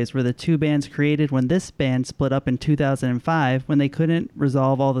Airwaves were the two bands created when this band split up in 2005 when they couldn't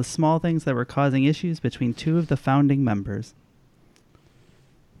resolve all the small things that were causing issues between two of the founding members.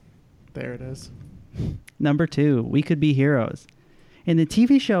 There it is. Number 2. We Could Be Heroes. In the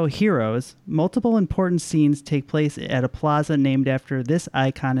TV show Heroes, multiple important scenes take place at a plaza named after this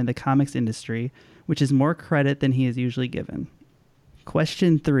icon in the comics industry, which is more credit than he is usually given.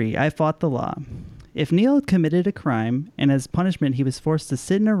 Question 3. I Fought the Law. If Neil had committed a crime, and as punishment he was forced to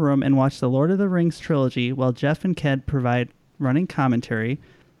sit in a room and watch the Lord of the Rings trilogy while Jeff and Ked provide running commentary,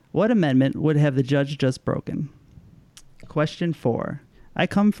 what amendment would have the judge just broken? Question 4. I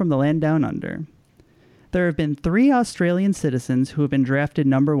come from the land down under. There have been 3 Australian citizens who have been drafted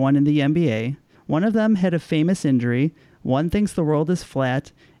number 1 in the NBA. One of them had a famous injury, one thinks the world is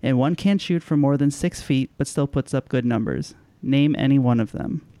flat, and one can't shoot from more than 6 feet but still puts up good numbers. Name any one of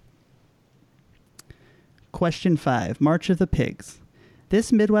them. Question 5. March of the Pigs.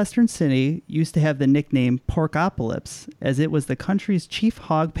 This Midwestern city used to have the nickname Porkopolis, as it was the country's chief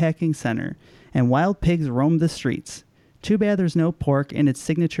hog-packing center, and wild pigs roamed the streets. Too bad there's no pork in its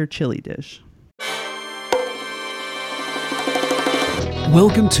signature chili dish.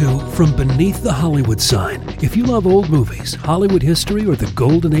 Welcome to From Beneath the Hollywood Sign. If you love old movies, Hollywood history, or the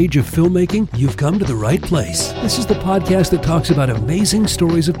golden age of filmmaking, you've come to the right place. This is the podcast that talks about amazing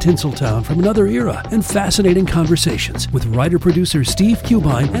stories of Tinseltown from another era and fascinating conversations with writer-producer Steve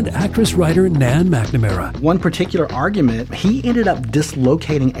Cubine and actress-writer Nan McNamara. One particular argument, he ended up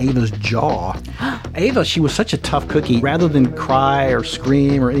dislocating Ava's jaw. Ava, she was such a tough cookie. Rather than cry or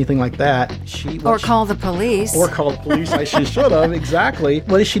scream or anything like that, Or call the police. Or call the police like she should have, exactly.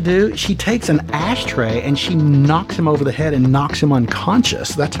 What does she do? She takes an ashtray and she knocks him over the head and knocks him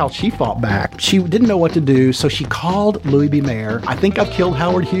unconscious. That's how she fought back. She didn't know what to do, so she called Louis B. Mayer. I think I've killed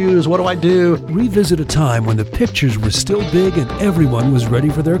Howard Hughes. What do I do? Revisit a time when the pictures were still big and everyone was ready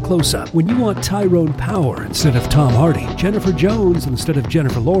for their close-up. When you want Tyrone Power instead of Tom Hardy, Jennifer Jones instead of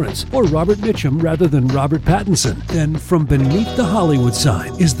Jennifer Lawrence, or Robert Mitchum rather than Robert Pattinson, then From Beneath the Hollywood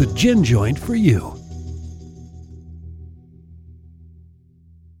Sign is the gin joint for you.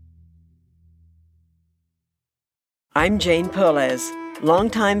 I'm Jane Perlez,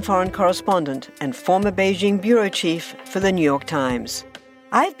 longtime foreign correspondent and former Beijing bureau chief for the New York Times.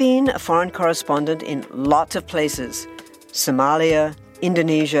 I've been a foreign correspondent in lots of places: Somalia,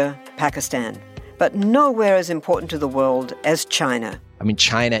 Indonesia, Pakistan, but nowhere as important to the world as China. I mean,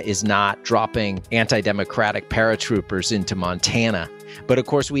 China is not dropping anti-democratic paratroopers into Montana. But of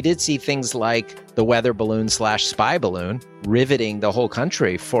course, we did see things like the weather balloon / spy balloon riveting the whole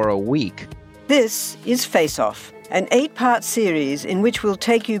country for a week. This is Face Off, an 8-part series in which we'll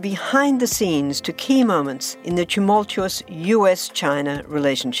take you behind the scenes to key moments in the tumultuous U.S.-China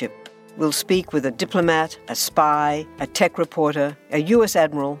relationship. We'll speak with a diplomat, a spy, a tech reporter, a U.S.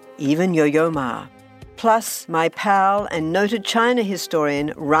 admiral, even Yo-Yo Ma. Plus, my pal and noted China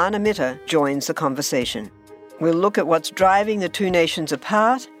historian Rana Mitter joins the conversation. We'll look at what's driving the two nations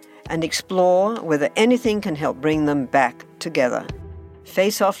apart and explore whether anything can help bring them back together.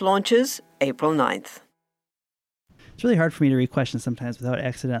 Face Off launches April 9th. It's really hard for me to read questions sometimes without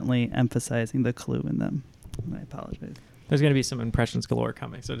accidentally emphasizing the clue in them. I apologize. There's going to be some impressions galore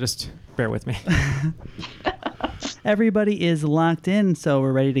coming, so just bear with me. Everybody is locked in, so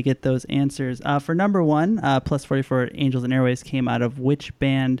we're ready to get those answers. For number 1, plus 44 Angels and Airwaves came out of which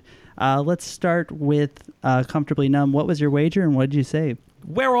band? Let's start with Comfortably Numb. What was your wager and what did you say?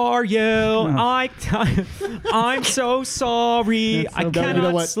 Where are you? Oh. I'm so sorry. So, I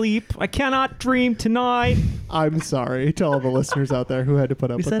cannot sleep. I cannot dream tonight. I'm sorry to all the listeners out there who had to put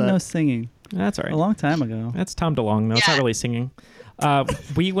up We with said that. no singing. That's all right. A long time ago. That's Tom DeLonge, though. It's not really singing.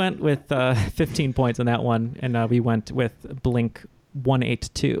 We went with 15 points on that one, and we went with Blink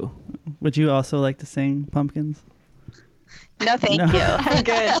 182. Would you also like to sing Pumpkins? No, thank you. I'm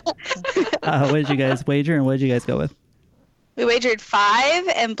good. What did you guys wager and what did you guys go with? We wagered 5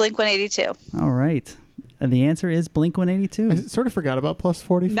 and Blink 182. All right. And the answer is Blink 182. I sort of forgot about plus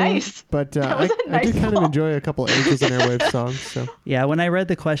 44. Nice. But That was a I nice did kind of call. enjoy a couple Angels and Airwaves songs. So Yeah, when I read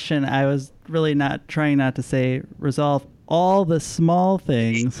the question, I was really trying not to say resolve all the small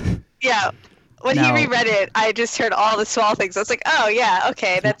things. Yeah. When Now- he reread it, I just heard all the small things. I was like, oh, yeah,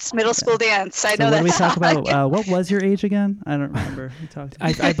 okay, that's middle school dance. I So know when that. we talk about what was your age again? I don't remember. We talked.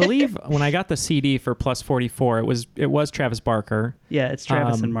 I believe when I got the CD for plus 44, it was Travis Barker. Yeah, it's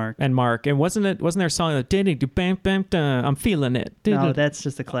Travis and Mark. And Mark. And wasn't there a song that bam bam dun, I'm feeling it. No, that's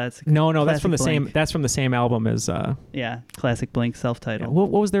just a classic. No, that's classic from the Blink. same. That's from the same album as. Yeah, classic Blink self-titled.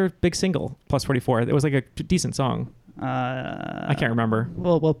 What was their big single? Plus 44. It was like a decent song. I can't remember.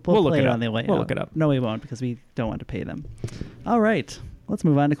 We'll look play it it up. on the way. We'll look it up. No, we won't because we don't want to pay them. All right. Let's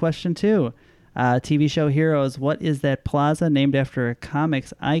move on to question 2. TV show Heroes. What is that plaza named after a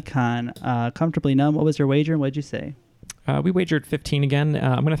comics icon? Comfortably Numb. What was your wager and what did you say? We wagered 15 again.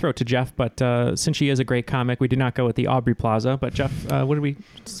 I'm going to throw it to Jeff, but since she is a great comic, we did not go with the Aubrey Plaza. But Jeff, what did we,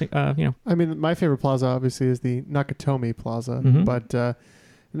 I mean, my favorite plaza obviously is the Nakatomi Plaza, Mhm. but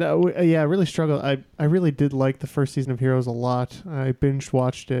I really struggled. I really did like the first season of Heroes a lot. I binge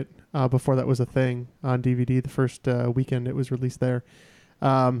watched it before that was a thing on DVD. The first weekend it was released there.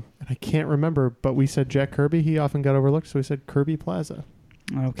 And I can't remember, but we said Jack Kirby. He often got overlooked, so we said Kirby Plaza.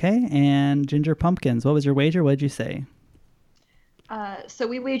 Okay. And Ginger Pumpkins. What was your wager? What did you say? So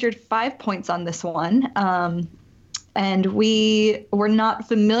we wagered 5 points on this one. And we were not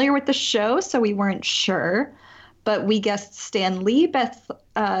familiar with the show, so we weren't sure. But we guessed Stan Lee. Beth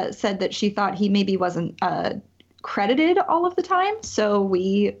said that she thought he maybe wasn't credited all of the time, so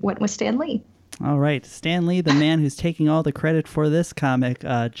we went with Stan Lee. All right. Stan Lee, the man who's taking all the credit for this comic.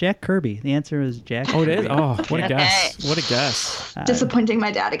 Jack Kirby. The answer is Jack Kirby. Oh, it is? Oh, what a guess. What a guess. Disappointing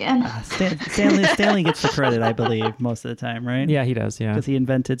my dad again. Stan Lee gets the credit, I believe, most of the time, right? Yeah, he does, yeah. Because he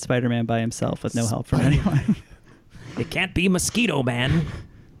invented Spider-Man by himself with no help from anyone. It can't be Mosquito Man.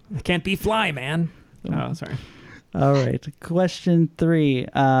 It can't be Fly Man. Oh, sorry. All right. Question 3.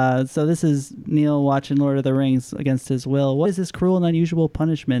 So this is Neil watching Lord of the Rings against his will. What is this cruel and unusual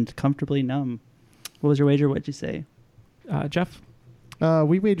punishment? Comfortably Numb. What was your wager? What'd you say? Jeff?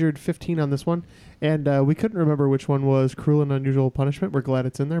 We wagered 15 on this one, and we couldn't remember which one was Cruel and Unusual Punishment. We're glad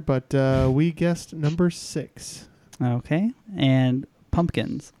it's in there, but we guessed number 6. Okay. And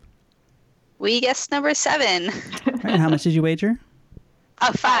Pumpkins. We guessed number 7. All right, and how much did you wager?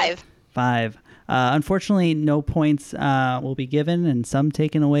 5. 5. Unfortunately, no points will be given and some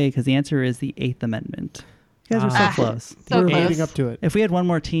taken away because the answer is the 8th Amendment. You guys were so close. So close. Leading up to it. If we had one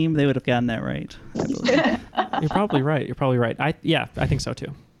more team, they would have gotten that right. I believe. You're probably right. I think so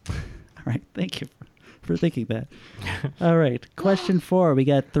too. All right. Thank you for thinking that. All right. Question 4. We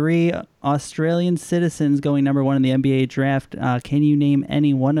got 3 Australian citizens going number 1 in the NBA draft. Can you name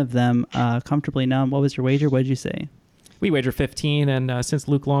any one of them? Comfortably Numb. What was your wager? What did you say? We wagered 15, and since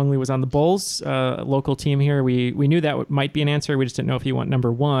Luke Longley was on the Bulls, local team here, we knew that might be an answer. We just didn't know if he went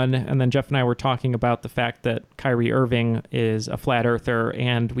number 1. And then Jeff and I were talking about the fact that Kyrie Irving is a flat earther,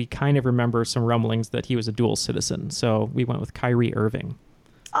 and we kind of remember some rumblings that he was a dual citizen. So we went with Kyrie Irving.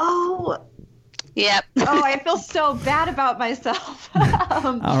 Oh. Yep. Oh, I feel so bad about myself.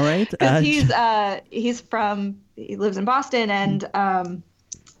 All right. Because he lives in Boston, and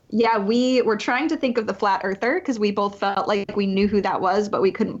we were trying to think of the flat earther because we both felt like we knew who that was, but we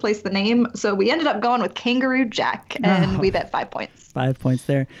couldn't place the name. So we ended up going with Kangaroo Jack, and we bet 5 points. 5 points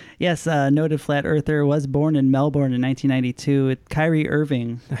there. Yes, noted flat earther, was born in Melbourne in 1992. Kyrie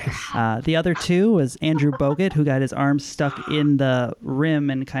Irving. The other 2 was Andrew Bogut, who got his arm stuck in the rim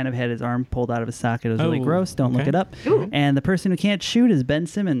and kind of had his arm pulled out of his socket. It was really gross. Don't look it up. Ooh. And the person who can't shoot is Ben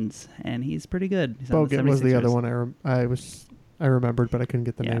Simmons, and he's pretty good. He's on Bogut was the other one I remembered, but I couldn't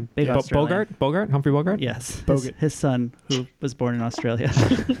get the name. Big Australian. Bogart? Humphrey Bogart? Yes. Bogut. His son, who was born in Australia.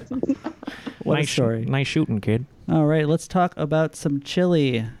 What nice a story. Nice shooting, kid. All right, let's talk about some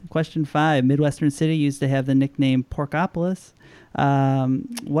chili. Question 5. Midwestern city used to have the nickname Porkopolis.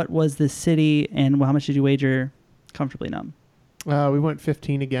 What was the city, and how much did you wager? Comfortably Numb. We went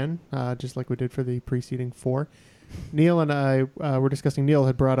 15 again, just like we did for the preceding 4. Neil and I were discussing. Neil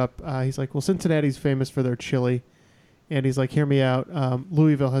had brought up, he's like, well, Cincinnati's famous for their chili. And he's like, hear me out.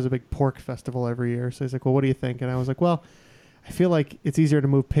 Louisville has a big pork festival every year. So he's like, well, what do you think? And I was like, well, I feel like it's easier to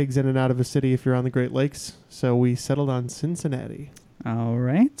move pigs in and out of a city if you're on the Great Lakes. So we settled on Cincinnati. All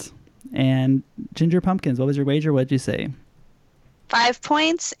right. And Ginger Pumpkins, what was your wager? What did you say? 5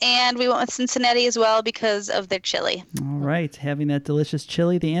 points, and we went with Cincinnati as well because of their chili. All right. Having that delicious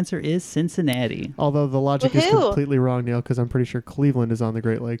chili, the answer is Cincinnati. Although the logic is completely wrong, Neil, because I'm pretty sure Cleveland is on the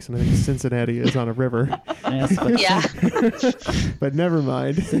Great Lakes, and I think Cincinnati is on a river. Yes, but but never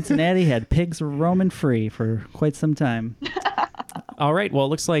mind. Cincinnati had pigs roaming free for quite some time. All right. Well, it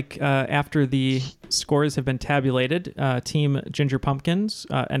looks like after the scores have been tabulated, Team Ginger Pumpkins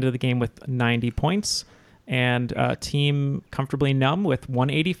ended the game with 90 points. And Team Comfortably Numb with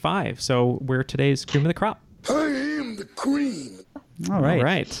 185. So we're today's cream of the crop. I am the cream. All right. All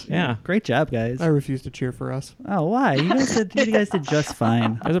right. Yeah. Great job, guys. I refuse to cheer for us. Oh, why? You guys did just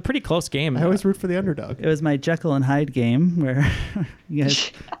fine. It was a pretty close game. I always root for the underdog. It was my Jekyll and Hyde game where you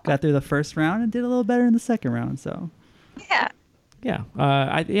guys got through the first round and did a little better in the second round. So yeah. Yeah.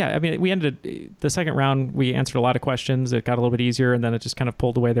 I mean, we ended the second round. We answered a lot of questions. It got a little bit easier, and then it just kind of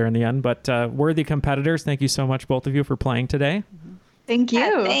pulled away there in the end. But worthy competitors, thank you so much, both of you, for playing today. Thank you.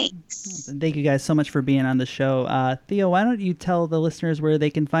 Yeah, thanks. And thank you guys so much for being on the show. Theo, why don't you tell the listeners where they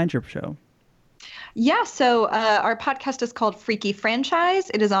can find your show? Yeah, so our podcast is called Freaky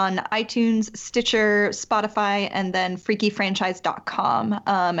Franchise. It is on iTunes, Stitcher, Spotify, and then freakyfranchise.com.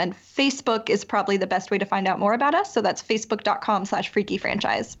 And Facebook is probably the best way to find out more about us. So that's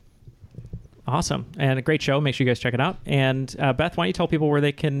facebook.com/freakyfranchise. Awesome. And a great show. Make sure you guys check it out. And Beth, why don't you tell people where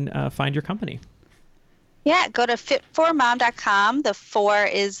they can find your company? Yeah, go to fit4mom.com. The 4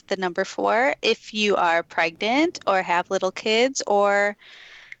 is the number 4. If you are pregnant or have little kids or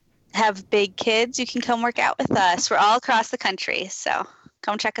have big kids, you can come work out with us. We're all across the country, so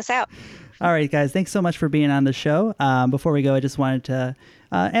come check us out. All right, guys, thanks so much for being on the show. Before we go, I just wanted to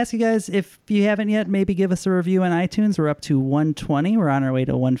ask you guys, if you haven't yet, maybe give us a review on iTunes. We're up to 120. We're on our way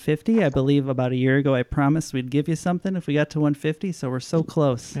to 150. I believe about a year ago I promised we'd give you something if we got to 150, so we're so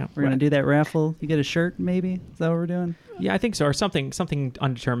close. Yeah, we're going to do that raffle. You get a shirt, maybe? Is that what we're doing? Yeah, I think so, or something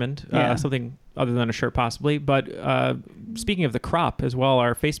undetermined, something other than a shirt possibly. But speaking of the crop as well,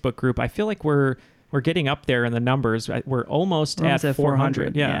 our Facebook group, I feel like we're getting up there in the numbers. We're almost at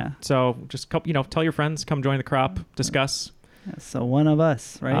 400. Yeah. So just tell your friends, come join the crop, discuss. Yeah, so one of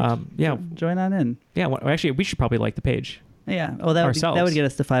us, right? Yeah. So join on in. Yeah. Well, actually, we should probably like the page. Yeah. Oh, that would get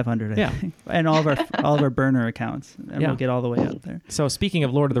us to 500. I think. And all of our burner accounts, and we'll get all the way up there. So speaking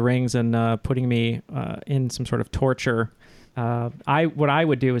of Lord of the Rings and putting me in some sort of torture, what I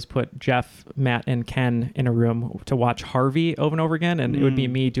would do is put Jeff, Matt, and Ken in a room to watch Harvey over and over again, and it would be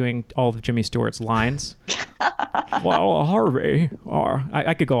me doing all of Jimmy Stewart's lines. Well, Harvey,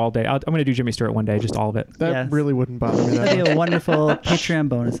 I could go all day. I'm going to do Jimmy Stewart one day, just all of it. That really wouldn't bother me. That'd be a wonderful Patreon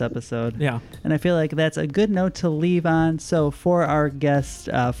bonus episode. Yeah. And I feel like that's a good note to leave on. So for our guest,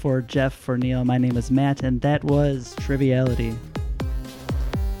 for Jeff, for Neil, my name is Matt, and that was Triviality.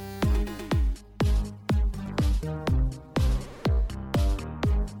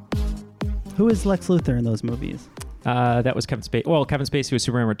 Who is Lex Luthor in those movies? That was Kevin Spacey. Well, Kevin Spacey was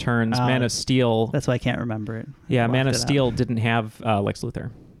Superman Returns. Man of Steel. That's why I can't remember it. Yeah, Man of Steel didn't have Lex Luthor.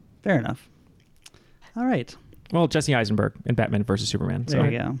 Fair enough. All right. Well, Jesse Eisenberg in Batman vs. Superman. There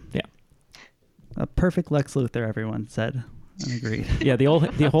you go. Yeah. A perfect Lex Luthor, everyone said. And agreed. Yeah, the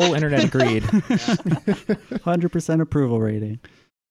whole internet agreed. 100% approval rating.